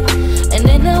 and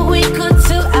in a week or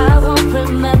two I won't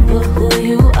remember who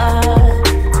you are.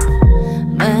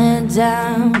 Man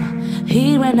down,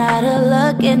 he ran out of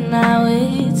luck and now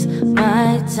it's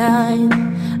my time.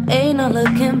 Ain't no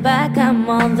looking back, I'm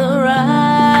on the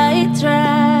right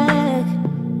track.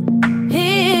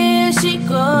 Here she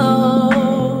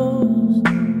goes.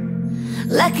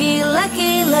 Lucky,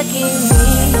 lucky, lucky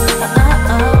me.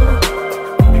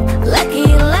 Lucky,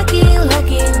 lucky,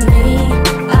 lucky me.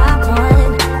 I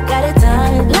won, got it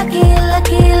done. Lucky,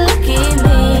 lucky, lucky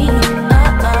me.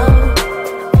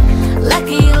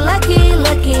 Lucky, lucky,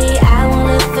 lucky. I won't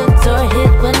let the door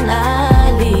hit when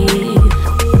I leave.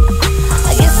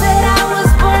 I guess that I was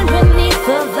born beneath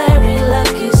a very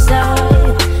lucky star,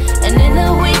 and in a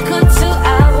week or two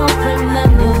I won't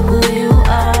remember who you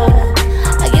are.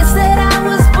 I guess that I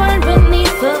was born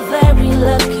beneath a very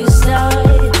lucky star,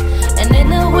 and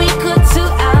in a week or two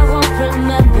I won't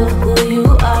remember who you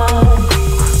are.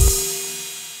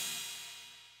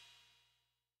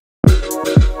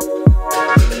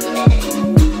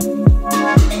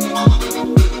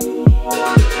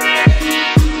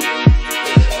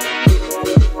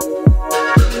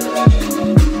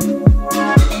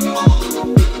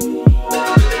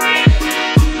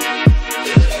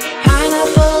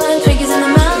 Pineapple and Twinkies in the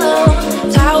mellow,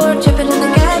 tower tripping in the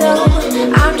ghetto.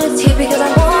 I'm just here because I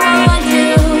want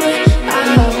you.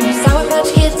 Oh, Sour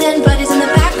Patch Kids and buddies in the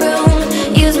back room.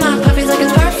 Use my puppies like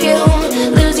it's perfume.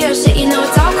 Lose your shit, you know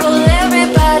it's all cool.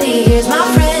 Everybody here's my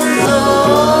friend.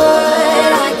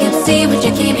 Lord, I can see what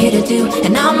you came here to do,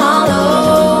 and I'm all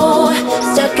low,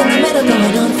 stuck in the middle,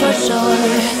 going on for sure.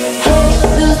 Hey,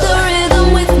 lose the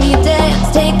rhythm with me,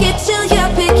 dance, take it chill, yeah,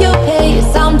 pick your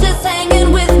pace. I'm just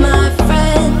hanging with my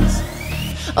friends.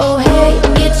 Oh hey,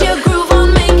 get your groove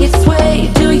on, make it sway.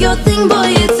 Do your thing,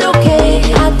 boy, it's okay.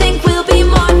 I think we'll be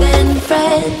more than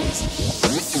friends.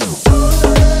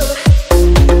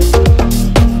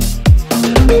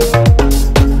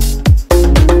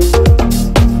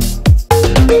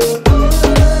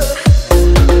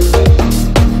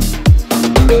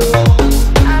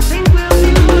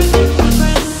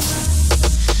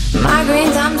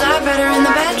 Migraine times are better in the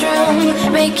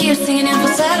bedroom. Make you singing in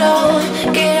falsetto.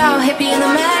 Get all hippie in the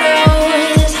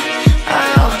meadows.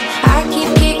 Oh, I keep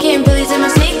kicking billies in my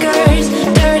sneakers.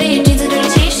 Dirty jeans and dirty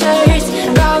t-shirts.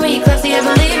 Call me classy, I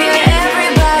believe you.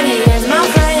 Everybody is my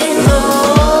friend.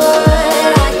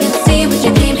 Lord, I can see what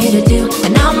you came here to do,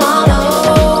 and I'm all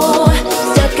low,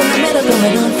 stuck in the middle,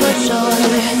 going on for sure.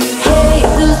 Hey,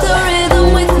 lose the rhythm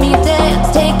with me, dance,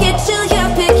 take it chill, yeah,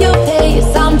 pick your pace.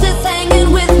 I'm just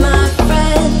hanging with my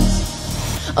friends.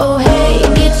 Oh hey,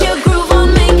 get your groove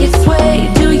on, make it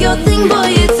sway. Do your thing, boy,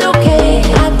 it's okay.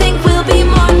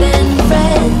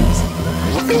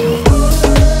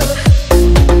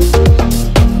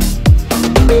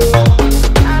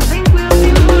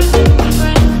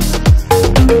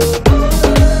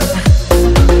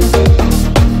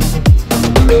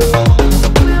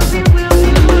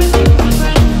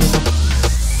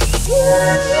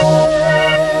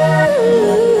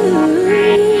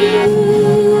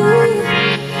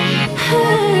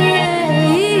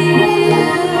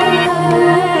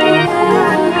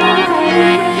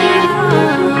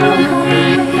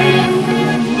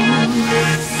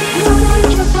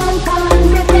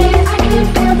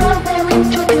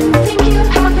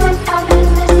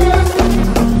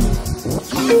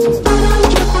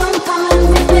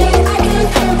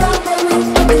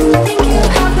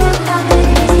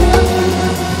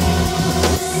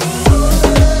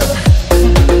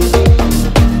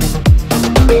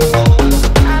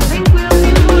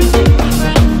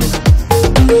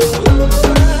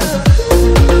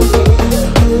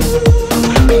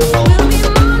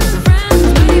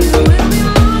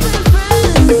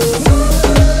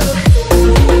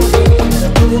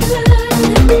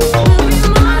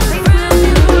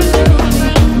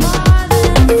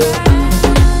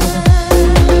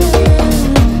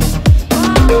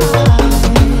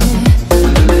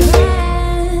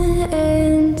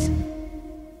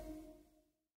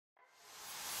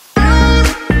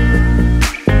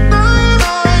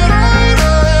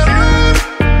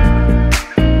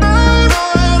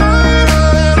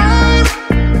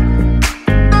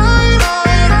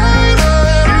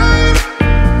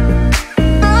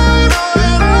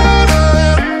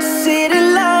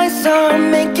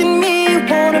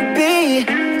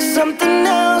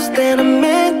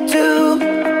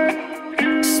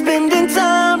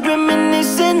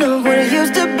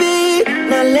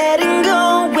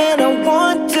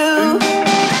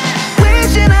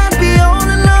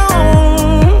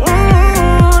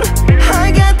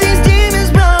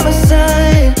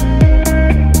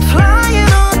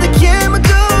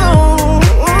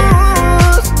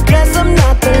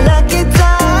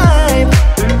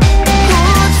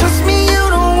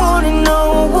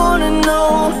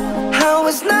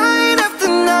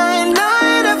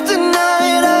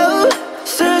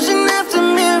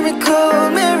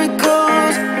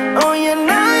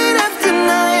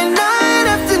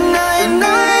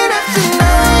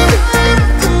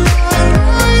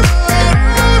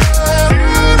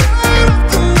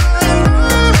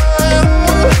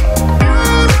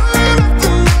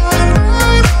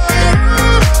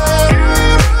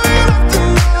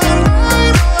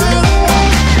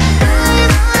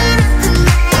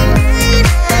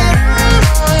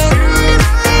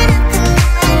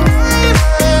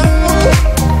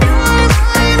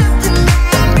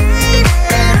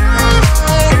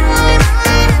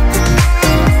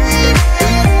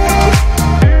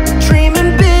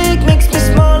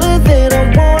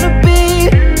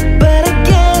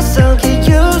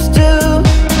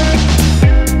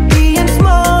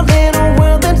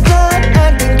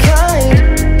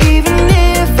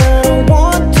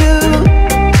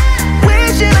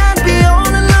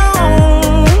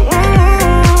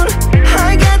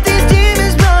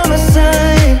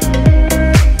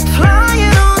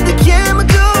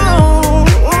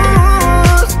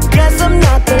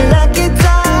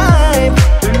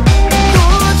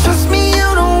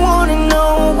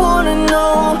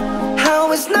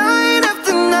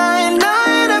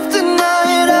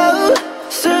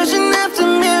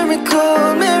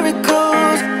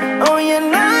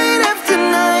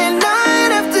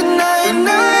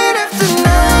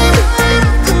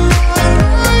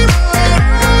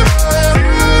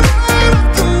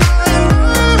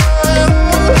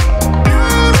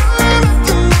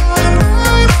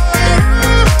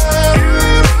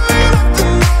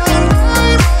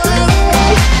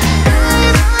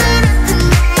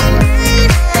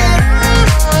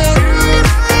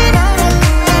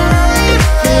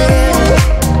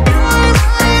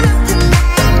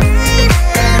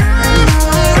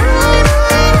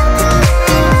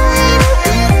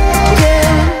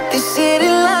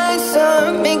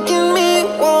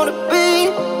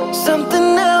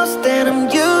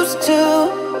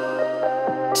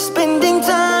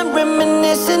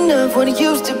 of what it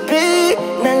used to be.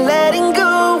 Not letting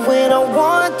go when I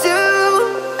want to.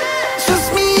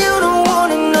 Trust me, you don't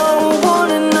wanna know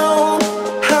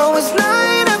how it's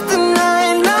night after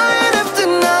night, night after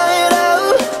night.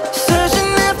 Oh,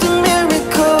 searching after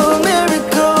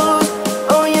miracles.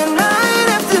 Oh yeah, night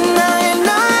after night,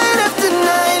 night after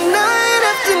night, night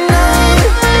after night.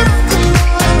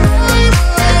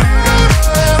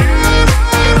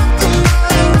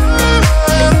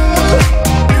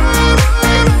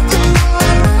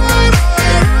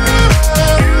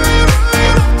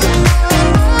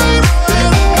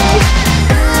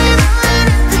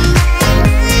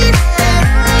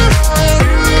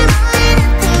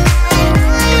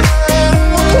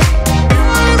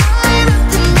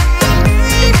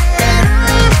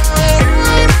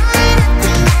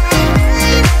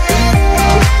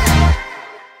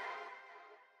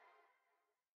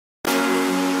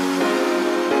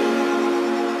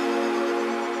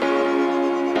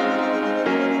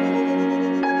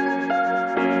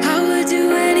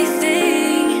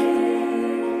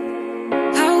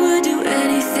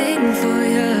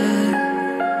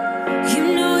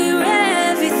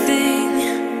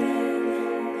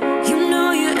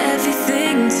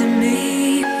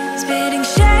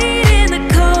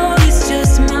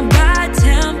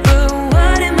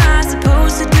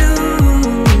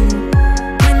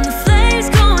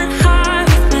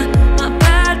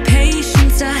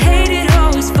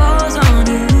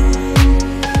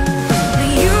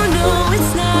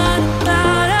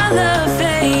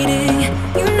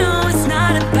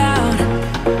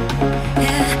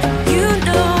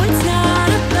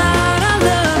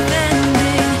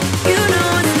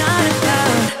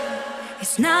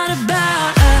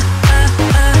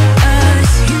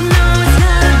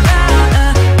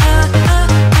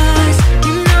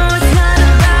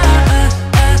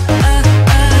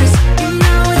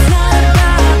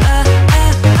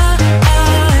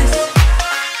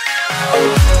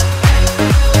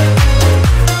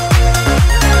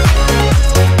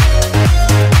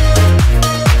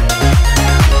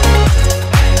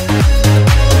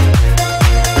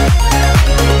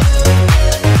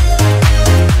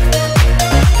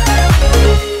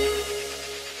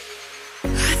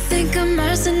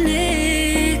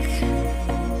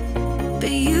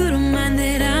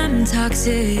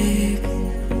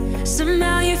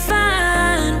 Somehow you're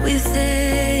fine with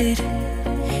it,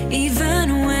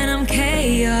 even when I'm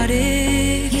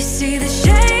chaotic. You see the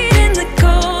shade in the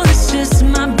cold, it's just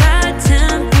my bad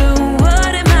temper.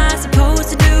 What am I supposed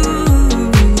to do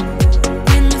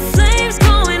when the flame's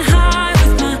going high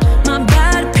with my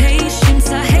bad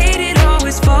patience? I hate it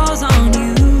always falls on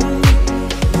you.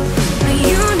 But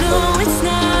you know it's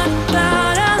not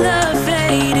about our love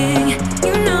fading.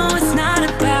 You know it's not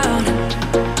about,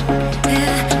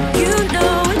 yeah, you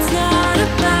know it's not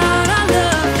about our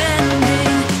love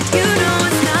ending. You know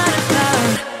it's not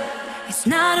about, it's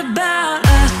not about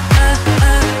us.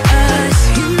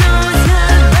 You know it's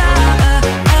not about us.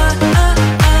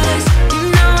 You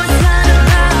know it's not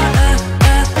about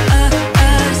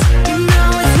us. You know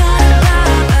it's not about us.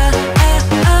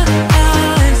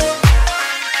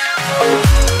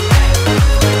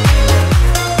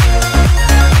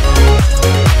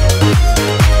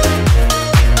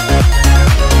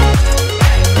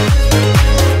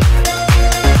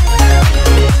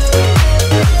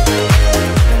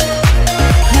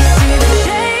 You see the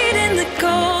shade in the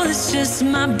cold, it's just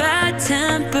my bad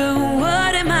temper.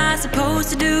 What am I supposed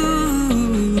to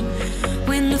do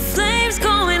when the flame's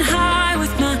going high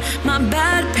with my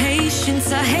bad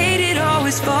patience? I hate it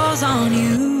always falls on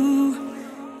you.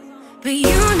 But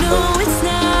you know it's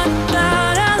not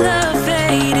about our love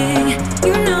fading.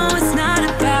 You know it's not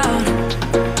about,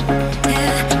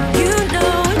 yeah, you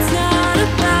know it's not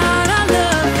about our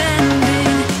love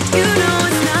ending. You know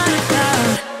it's not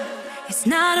about, it's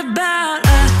not about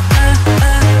us.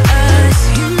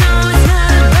 You know it's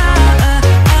not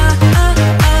about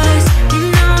us. You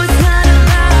know it's not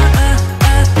about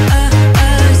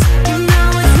us. You know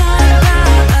it's not about us.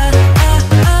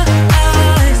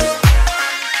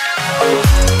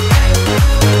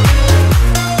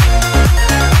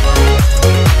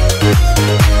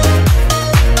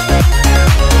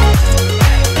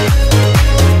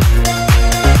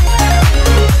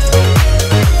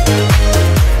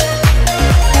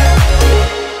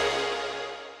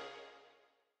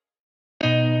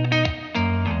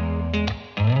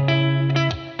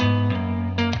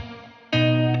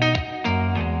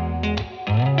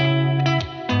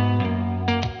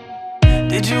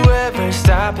 Did you ever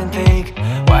stop and think,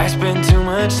 why spend too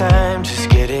much time just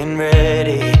getting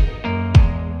ready?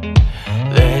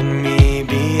 Let me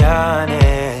be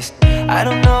honest, I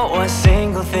don't know a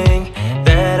single thing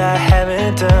that I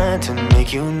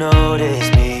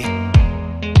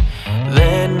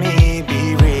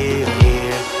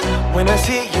I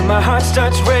see you, my heart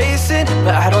starts racing,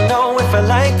 but I don't know if I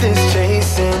like this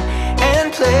chasing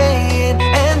and playing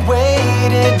and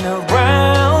waiting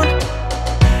around.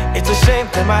 It's a shame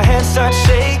that my hands start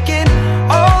shaking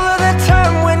all of the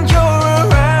time when you're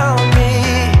around me.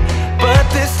 But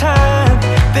this time,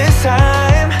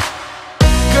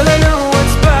 girl, I know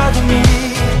what's bothering me.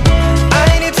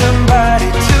 I need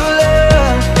somebody to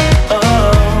love. Oh,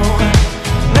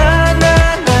 nah,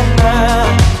 nah, nah, nah.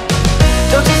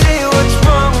 Don't you see what's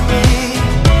wrong with me?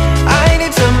 I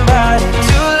need somebody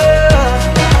to love.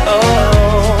 Oh,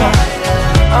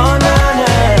 oh, nah,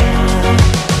 nah.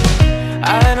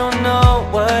 I don't know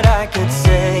what I could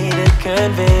say to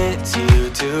convince you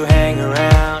to hang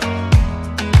around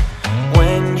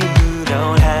when you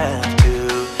don't have to.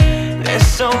 There's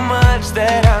so much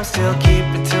that I'm still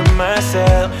keeping to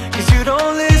myself, 'cause you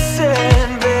don't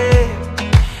listen, babe.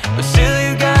 But still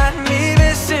you got me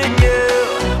missing you.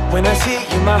 When I see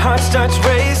you, my heart starts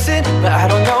racing, but I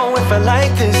don't know if I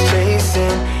like this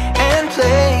chasing and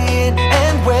playing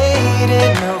and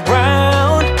waiting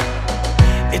around.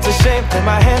 It's a shame that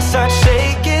my hands start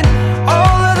shaking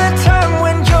all of the time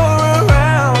when you're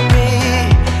around me.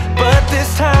 But this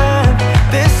time,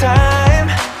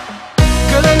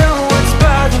 girl, I know what's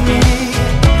bothering me.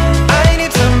 I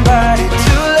need somebody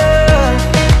to love.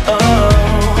 Oh,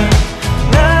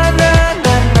 nah, nah,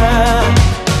 nah, nah.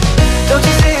 Don't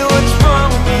you see what's wrong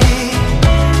with me?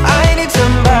 I need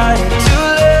somebody to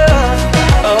love.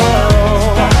 Oh,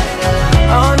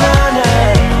 oh, nah,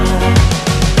 nah.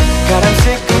 God, I'm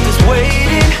sick of this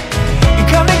waiting. You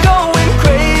got me going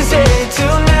crazy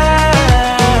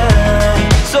tonight.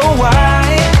 So why?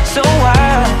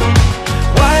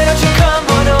 Why don't you come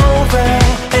on over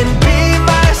and be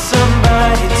my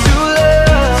somebody to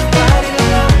love? Somebody to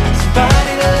love,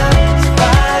 somebody to love,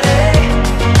 somebody.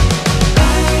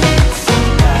 I need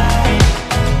somebody.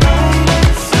 I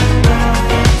need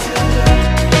somebody to love.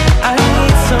 I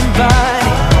need somebody.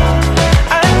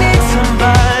 I need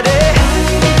somebody. I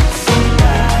need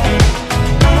somebody.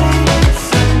 I need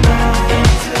somebody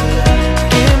to love.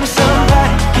 Give me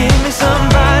somebody. Give me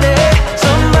somebody.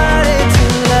 Somebody to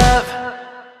love.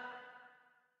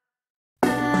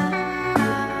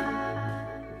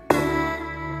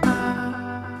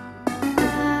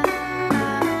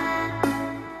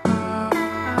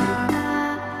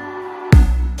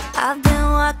 I've been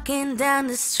walking down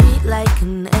the street like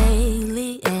an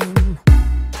alien.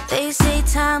 They say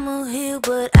time will heal,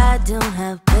 but I don't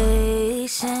have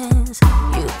patience.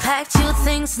 You packed your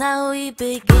things, now we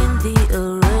begin the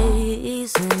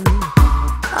erasing.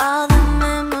 All the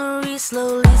memories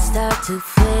slowly start to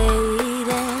fade,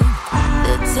 and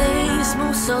the days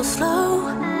move so slow.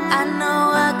 I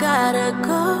know I gotta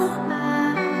go,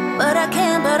 but I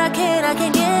can't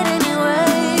get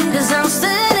anyway. 'Cause I'm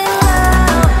still in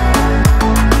love.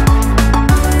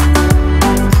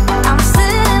 I'm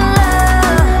still in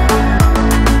love.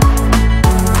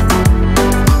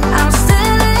 I'm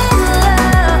still in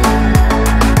love.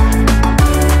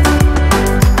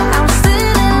 I'm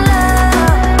still in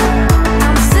love.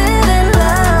 I'm still in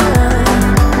love.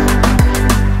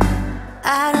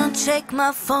 I don't check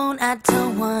my phone, I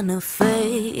don't wanna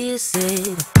face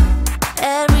it.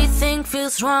 Everything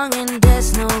feels wrong and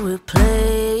there's no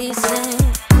replacing.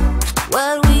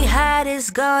 What we had is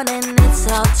gone and it's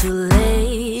all too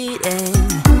late.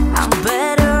 And I'm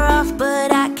better off, but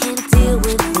I can't deal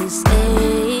with this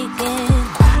aching.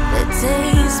 The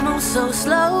days move so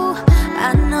slow, I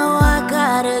know I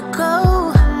gotta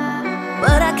go,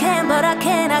 but I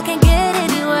can't get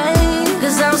anyway.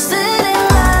 'Cause I'm still in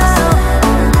love.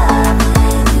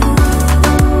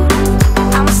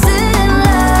 I'm still in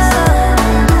love.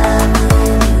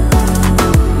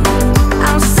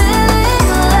 I'm still in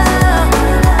love.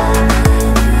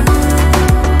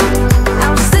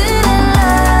 I'm still in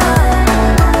love.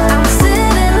 I'm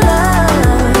still in love.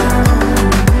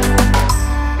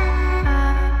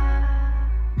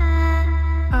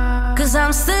 'Cause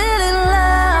I'm still in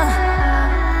love.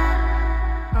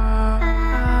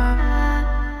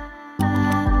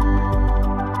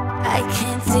 I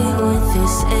can't deal with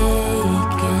this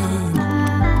aching.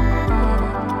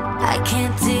 I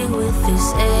can't deal with this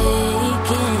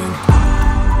aching.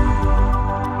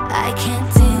 I can't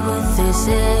deal with this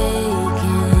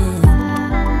aching.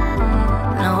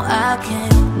 No, I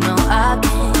can't. No, I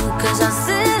can't. 'Cause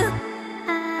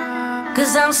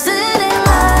I'm still in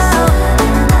love.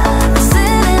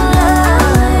 Still in love.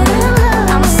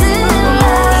 I'm still in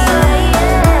love.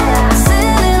 I'm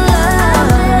still in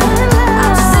love.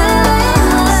 I'm still in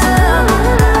love.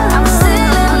 I'm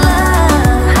still in love.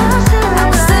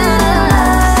 I'm still in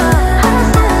love.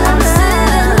 I'm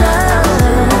still in love.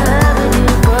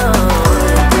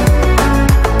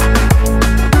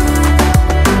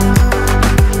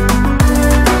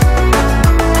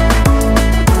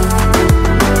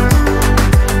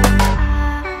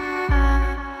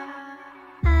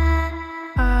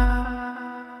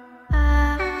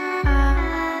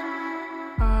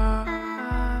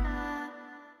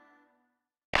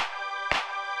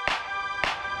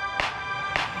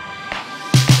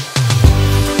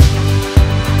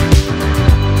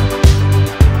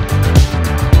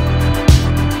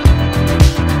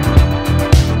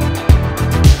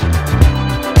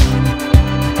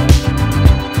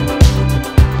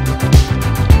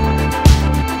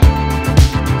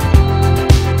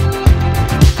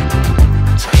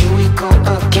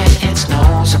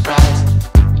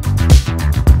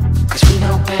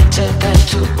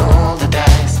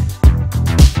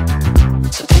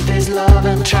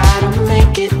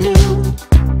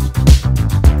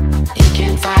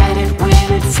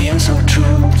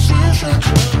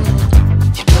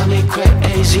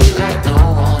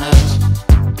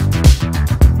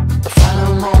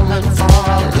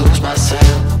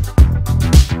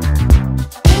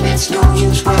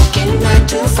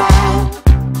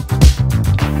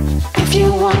 if you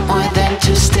want more than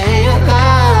to stay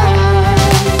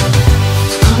alive.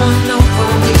 So come on over,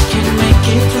 we can make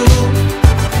it through.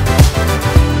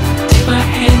 Take my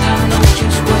hand, I know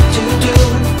just what to do.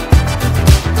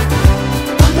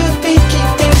 On the beat, keep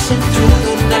dancing through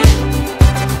the night.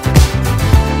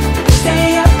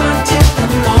 Stay up until the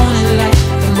morning light,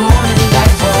 the morning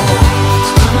light. Oh,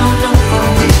 so come on over,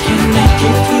 we can make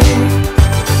it through.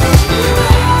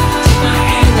 Take my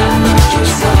hand, I know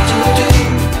just what to do.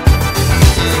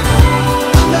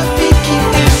 On the beat, keep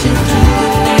dancing through the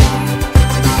night.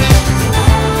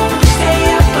 Stay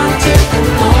up until the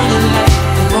morning light,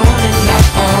 the morning light.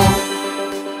 Oh,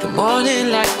 the morning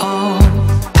light. Oh,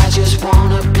 I just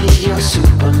wanna be your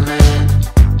Superman.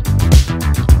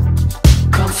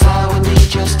 Come fly with me,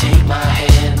 just take my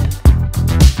hand.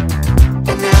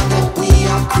 And now that we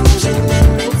are cruising in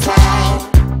mid-flight,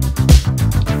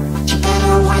 you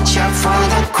better watch out for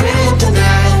that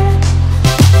kryptonite.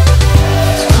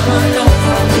 So come on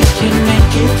over, we can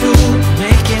make it through,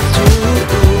 make it through.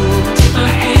 Take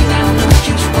my hand, I know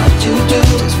just what to do,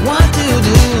 just what to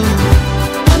do.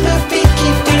 On the beat,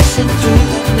 keep dancing through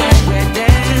the night, we're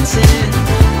dancing.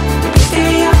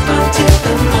 Stay up until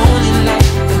the morning light,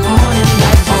 the morning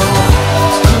light. Oh,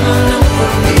 so come on over,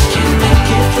 we can make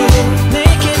it through,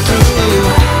 make it through.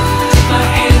 Take my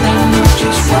hand, I know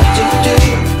just what to do,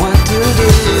 what to do.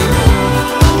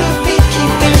 On the beat,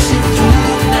 keep dancing through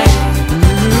the night.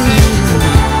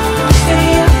 Stay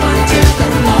up until the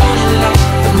morning light,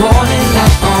 the morning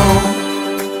light. Oh.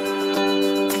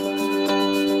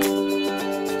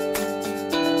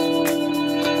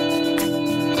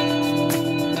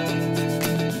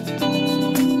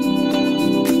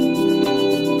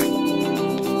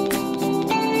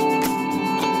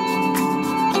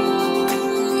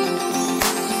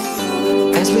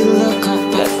 As we look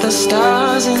up at the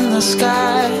stars in the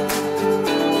sky,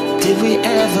 did we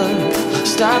ever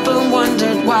stop and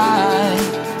wondered why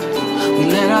we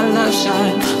let our love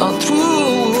shine all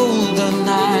through the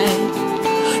night?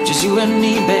 Just you and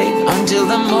me, babe, until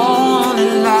the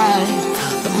morning light,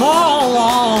 the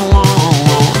morning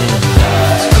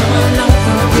light. So come on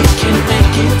over, we can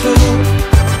make it through.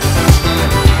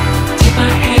 Take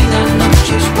my hand, I know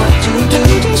just what to do,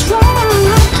 just what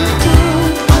to do.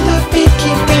 On the beat,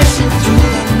 keep dancing through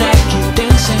the night, keep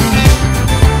dancing.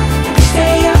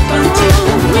 Stay up until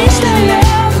the morning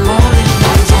light, the morning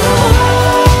light.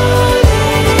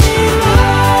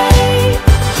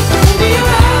 Don't be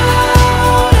out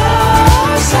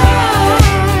of sight.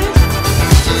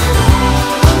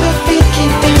 On the beat,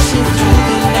 keep dancing through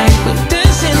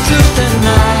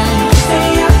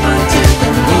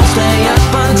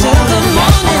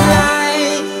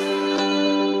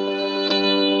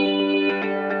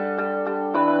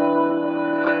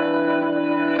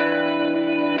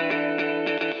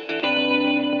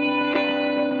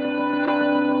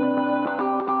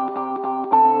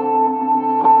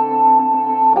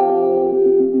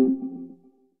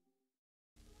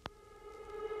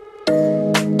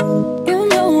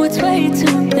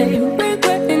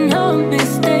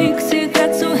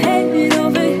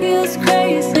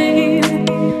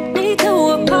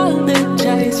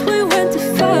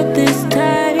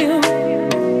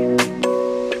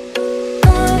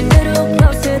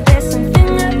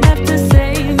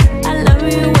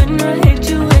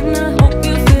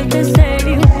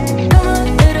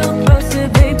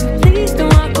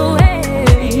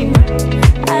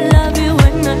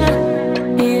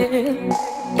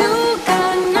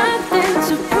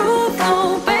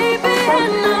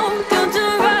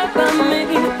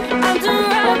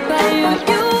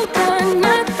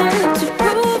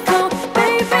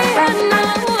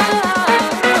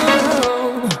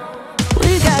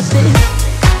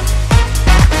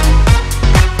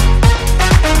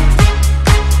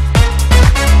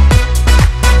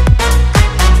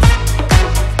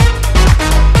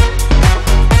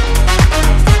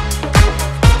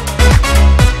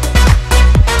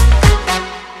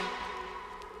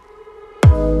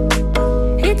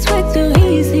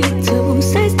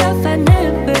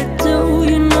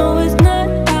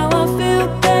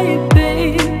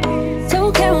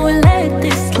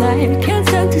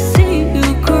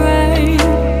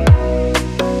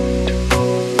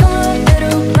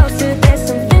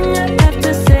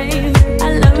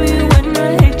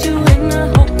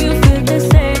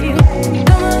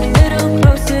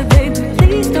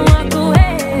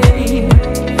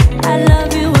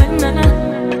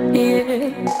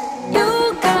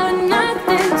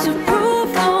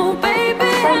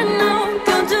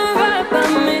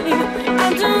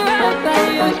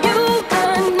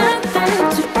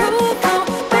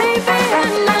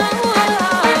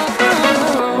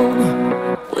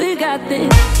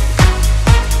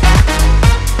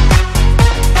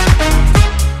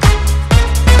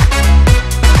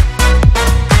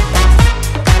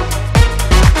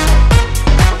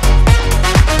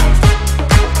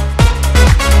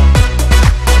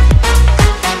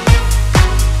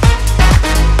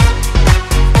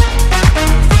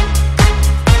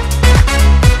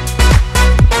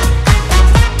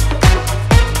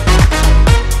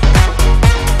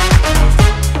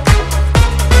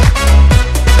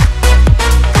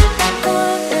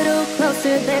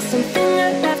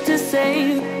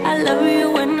love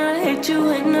you and I hate you,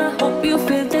 and I hope you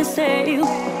feel the same.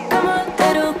 Come a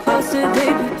little closer,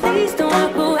 baby, please don't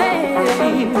walk away.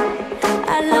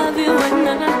 I love you and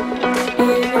I,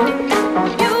 yeah.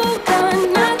 You got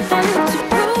nothing to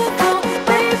prove, oh,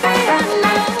 baby, I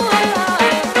know.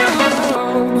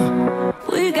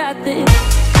 We got this.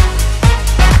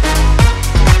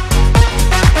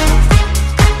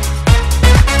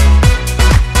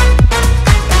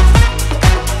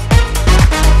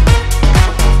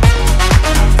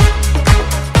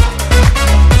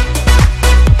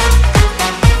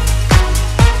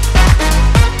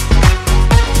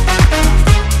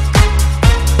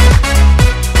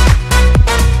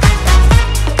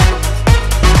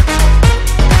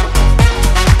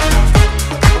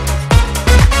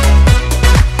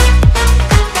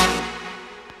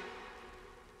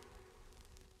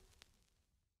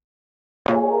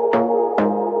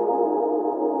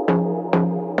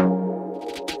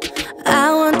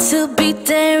 To be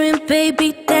daring,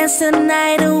 baby, dance the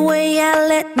night away. I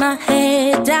let my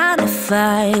head down if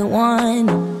I won.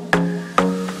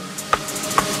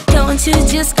 Don't you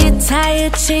just get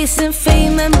tired chasing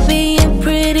fame and being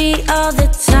pretty all the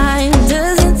time?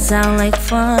 Doesn't sound like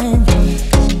fun.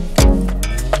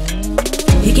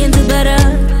 You can do better.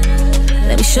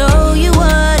 Let me show you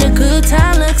what a good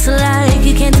time looks like.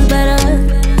 You can do better,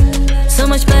 so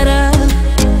much better.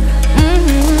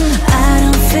 I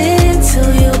don't fit into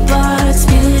your box,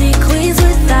 beauty queens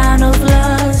without no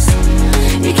flaws.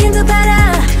 You can do better,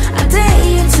 I dare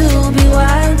you to be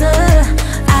wilder.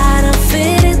 I don't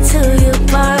fit into your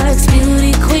box,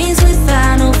 beauty queens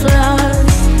without no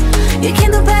flaws. You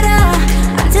can do better,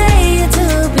 I dare you to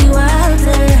be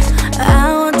wilder. I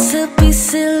want to be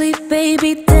silly,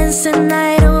 baby, dance the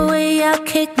night away. I'll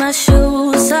kick my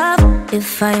shoes off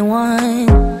if I want.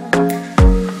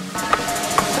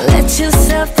 Let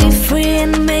yourself be free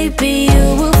and maybe you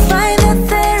will find that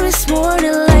there is more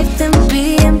to life than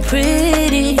being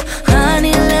pretty.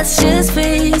 Honey, let's just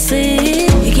face it.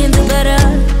 You can do better.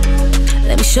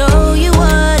 Let me show you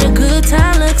what a good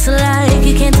time looks like.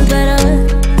 You can do better,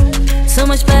 so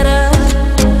much better.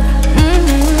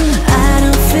 I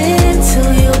don't fit into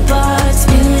your box,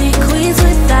 beauty queens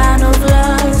without no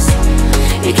flaws.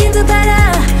 You can do better,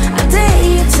 I dare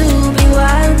you to be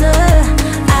wilder.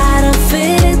 I don't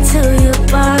fit into your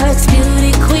box,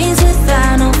 beauty queens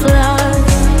without no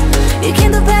flaws. You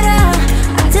can do better,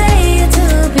 I dare you to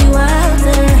be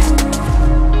wilder.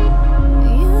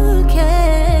 You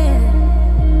can.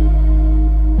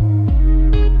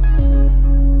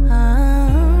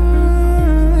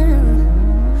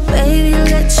 Baby,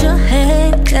 let your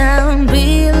head down,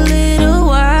 be a little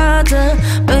wilder.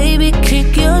 Baby,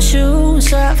 kick your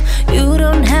shoes off, you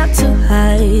don't have to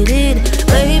hide it.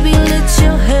 Baby, let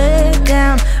your head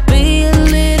down, be a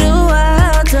little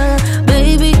wilder.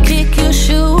 Baby, kick your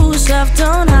shoes off,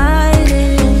 don't hide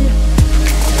it.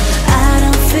 I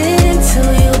don't fit into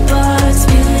your box,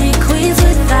 beauty queens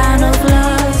without no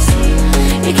flaws.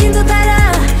 You can do better,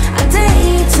 I dare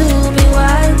you to be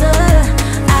wilder.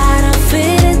 I don't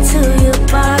fit into your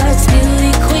box,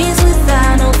 beauty queens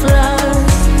without no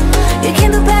flaws. You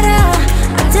can do better,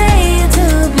 I dare you to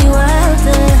be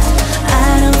wilder.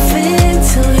 I don't fit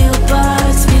into your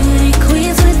box, beauty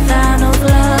queens without no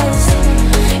flaws.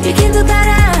 You can do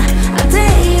better, I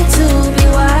dare you to be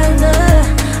wilder.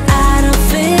 I don't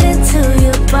fit into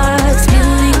your box,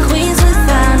 beauty queens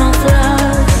without no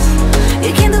flaws.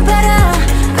 You can do better,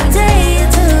 I dare you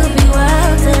to be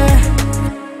wilder.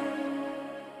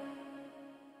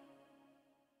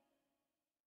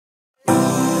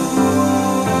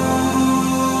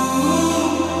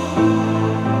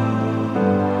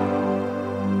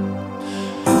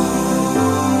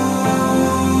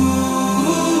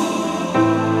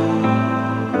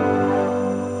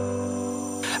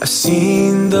 I've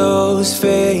seen those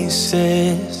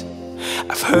faces,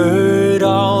 I've heard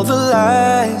all the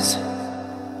lies,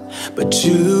 but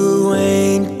you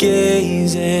ain't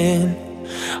gazing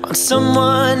on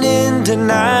someone in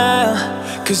denial.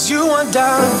 Cause you want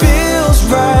dollar bills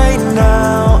right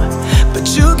now, but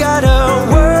you gotta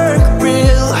work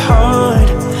real hard.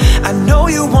 I know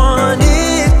you want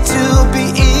it to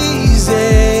be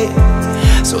easy,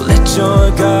 so let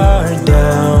your guard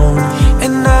down.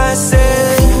 And I said,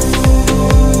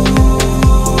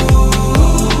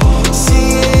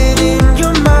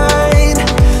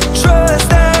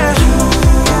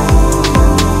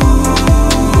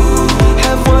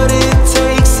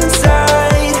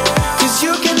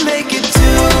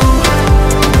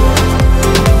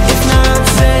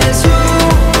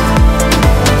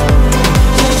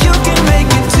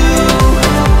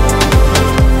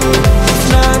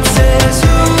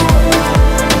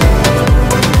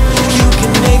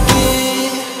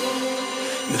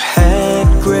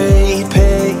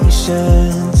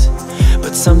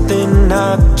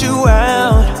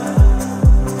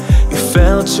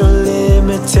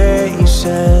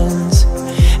 limitations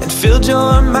and filled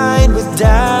your mind with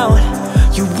doubt.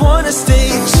 You wanna stay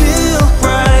chill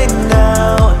right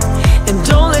now and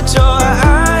don't let your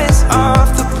eyes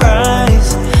off the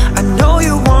prize. I know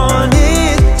you want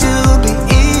it to be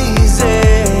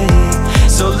easy,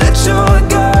 so let your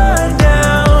guard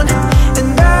down.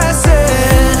 And I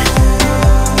said,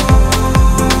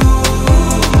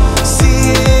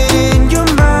 see it in your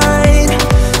mind,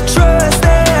 trust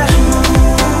that,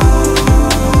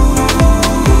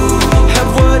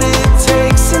 have what it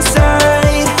takes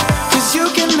inside, 'cause you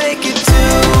can make it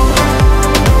too.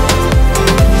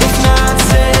 If not,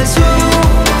 says who?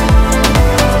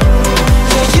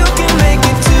 Yeah, you can make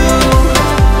it too.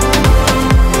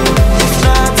 If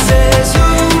not, says who?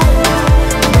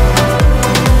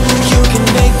 You can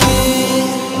make it.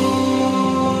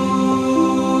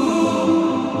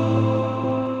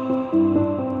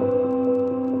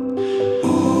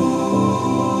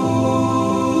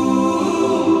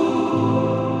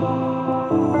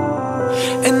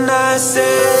 And I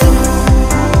said,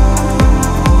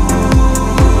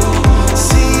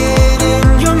 see it in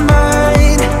your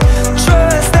mind,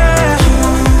 trust that,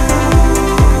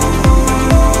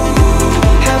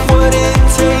 have what it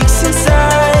takes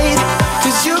inside,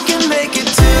 'cause you can make it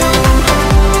too.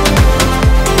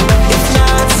 If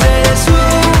not, says who?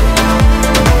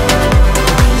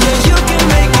 Yeah, you can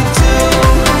make it too.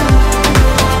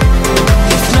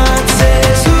 If not,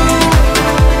 says who?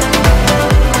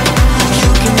 You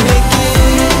can make it.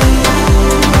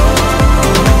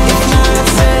 If not,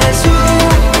 says who?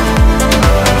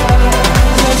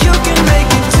 Yeah, you can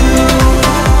make it too.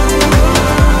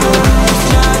 If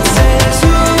not, says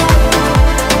who?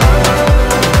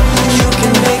 You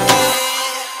can make it.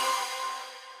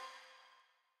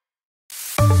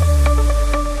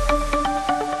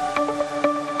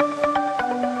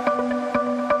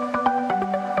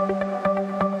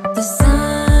 The sun